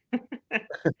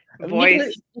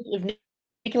 Voice. If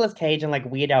Nicolas Cage and like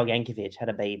Weird Al Yankovic had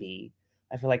a baby,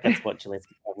 I feel like that's what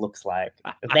Zelensky looks like.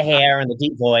 The hair and the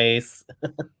deep voice.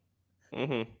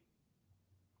 We'll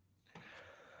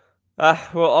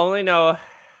only know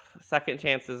second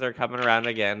chances are coming around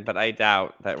again, but I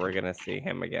doubt that we're going to see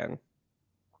him again.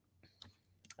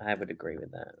 I would agree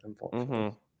with that, unfortunately.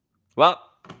 Mm-hmm. Well,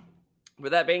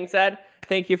 with that being said,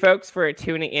 thank you, folks, for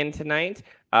tuning in tonight.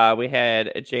 We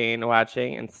had Jane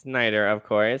watching and Snyder, of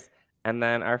course, and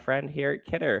then our friend here,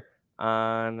 Kidder,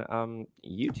 on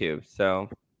YouTube. So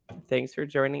thanks for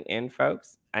joining in,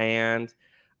 folks. And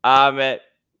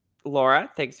Laura,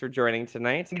 thanks for joining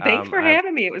tonight. Thanks for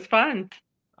having me. It was fun.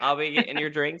 I'll be getting your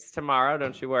drinks tomorrow.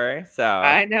 Don't you worry. So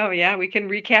I know. Yeah, we can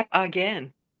recap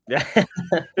again. Yeah.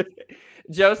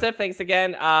 Joseph, thanks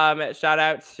again. Shout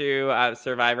out to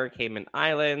Survivor Cayman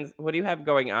Islands. What do you have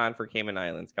going on for Cayman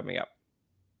Islands coming up?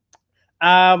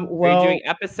 Well, are you doing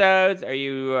episodes? Are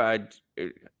you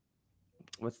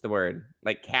what's the word?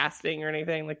 Like casting or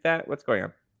anything like that? What's going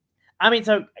on? I mean,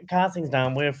 so casting's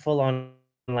done. We're full on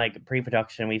like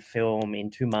pre-production. We film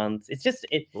in 2 months. It's just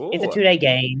it's a 2-day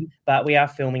game, but we are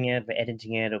filming it, we're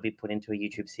editing it. It'll be put into a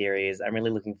YouTube series. I'm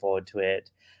really looking forward to it.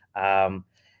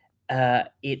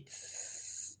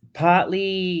 It's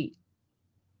partly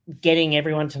getting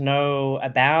everyone to know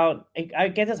about, I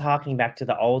guess it's harking back to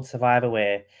the old Survivor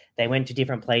where they went to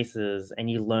different places and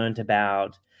you learned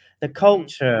about the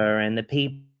culture and the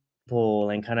people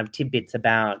and kind of tidbits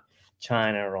about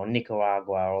China or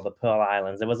Nicaragua or the Pearl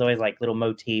Islands. There was always like little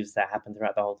motifs that happened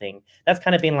throughout the whole thing. That's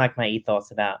kind of been like my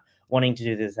ethos about wanting to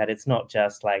do this, that it's not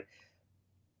just like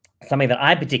something that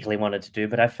I particularly wanted to do,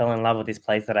 but I fell in love with this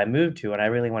place that I moved to, and I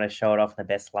really want to show it off in the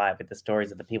best light with the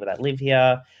stories of the people that live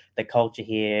here, the culture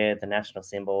here, the national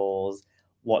symbols,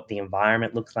 what the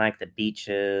environment looks like, the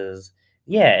beaches.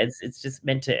 Yeah, it's just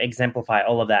meant to exemplify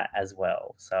all of that as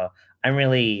well. So I'm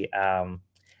really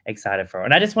excited for it.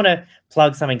 And I just want to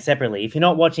plug something separately. If you're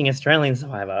not watching Australian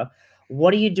Survivor,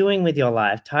 what are you doing with your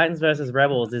life? Titans versus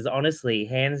Rebels is honestly,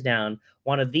 hands down,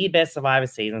 one of the best Survivor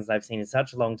seasons I've seen in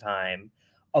such a long time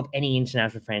of any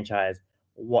international franchise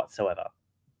whatsoever.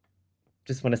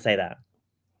 Just want to say that.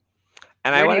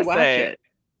 And I want to say it.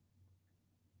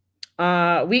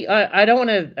 I don't want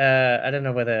to. I don't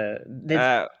know whether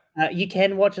there's. You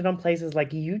can watch it on places like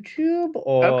YouTube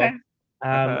or. Okay.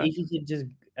 If you could just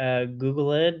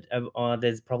Google it,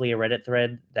 there's probably a Reddit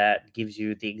thread that gives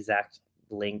you the exact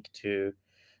link to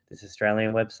this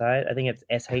Australian website. I think it's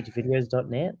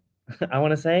shvideos.net. I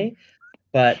want to say,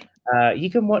 but you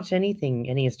can watch anything,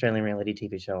 any Australian reality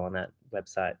TV show on that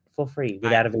website for free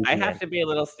without a VPN. I have to be a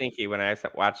little sneaky when I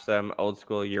watch some old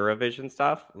school Eurovision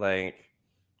stuff.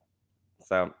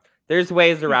 So there's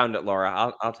ways around it,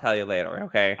 Laura. I'll tell you later.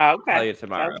 Okay. Okay. I'll tell you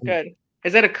tomorrow. That's good.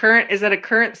 Is that a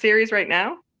current series right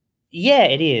now? Yeah,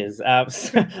 it is.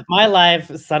 My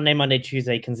live Sunday, Monday,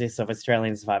 Tuesday consists of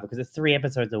Australian Survivor because it's 3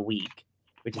 episodes a week,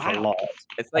 which is a lot.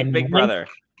 It's like Big Brother.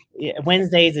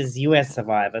 Wednesdays is US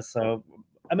Survivor, so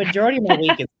a majority of my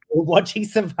week is watching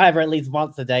Survivor at least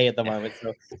once a day at the moment.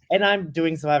 So, and I'm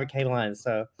doing Survivor Cayman Islands,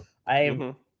 so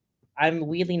I'm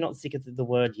weirdly not sick of the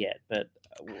word yet, but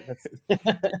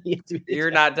you're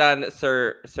not done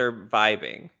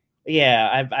surviving.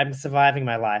 Yeah, I'm surviving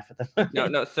my life at the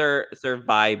moment. No,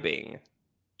 surviving,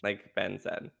 like Ben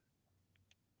said.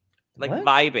 Like what?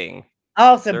 Vibing.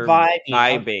 Oh, surviving.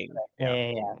 Vibing.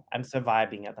 Yeah. I'm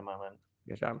surviving at the moment.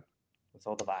 Good job. It's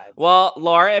all the vibes. Well,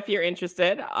 Laura, if you're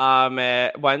interested,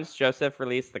 once Joseph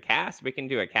released the cast, we can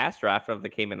do a cast draft of the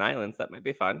Cayman Islands. That might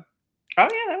be fun. Oh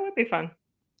yeah, that would be fun.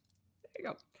 There you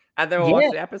go. And then we'll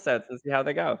watch the episodes and see how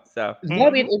they go. So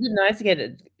it'd be nice to get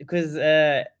it because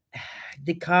the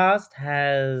cast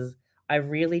has. I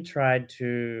really tried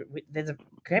to.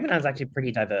 Cayman Islands is actually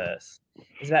pretty diverse.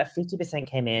 There's about 50%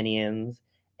 Caymanians,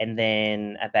 and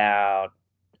then about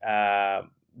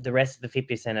the rest of the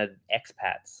 50% are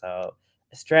expats. So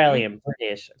Australian,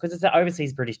 British, because it's an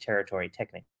overseas British territory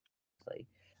technically.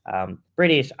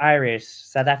 British, Irish,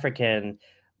 South African,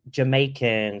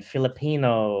 Jamaican,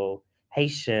 Filipino,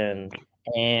 Haitian,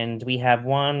 and we have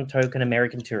one token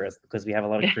American tourist because we have a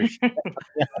lot of cruise ships.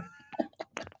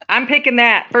 I'm picking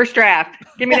that first draft.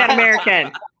 Give me that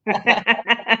American.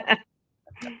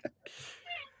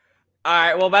 All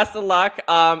right. Well, best of luck.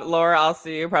 Laura, I'll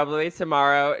see you probably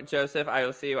tomorrow. Joseph, I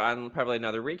will see you on probably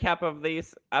another recap of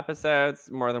these episodes.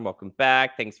 More than welcome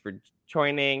back. Thanks for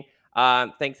joining.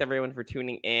 Thanks everyone for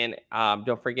tuning in.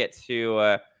 Don't forget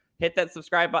to hit that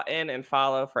subscribe button and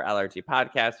follow for LRG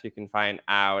Podcasts. You can find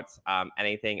out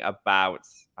anything about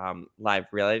live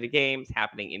reality games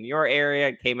happening in your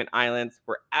area, Cayman Islands,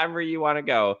 wherever you want to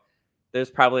go. There's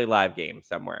probably a live game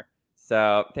somewhere.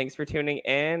 So thanks for tuning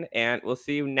in, and we'll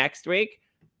see you next week.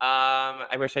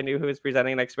 I wish I knew who is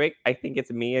presenting next week. I think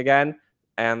it's me again,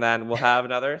 and then we'll have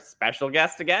another special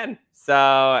guest again.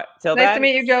 So till then. Nice to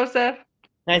meet you, Joseph.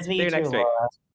 Nice to meet you too, next week. Laura.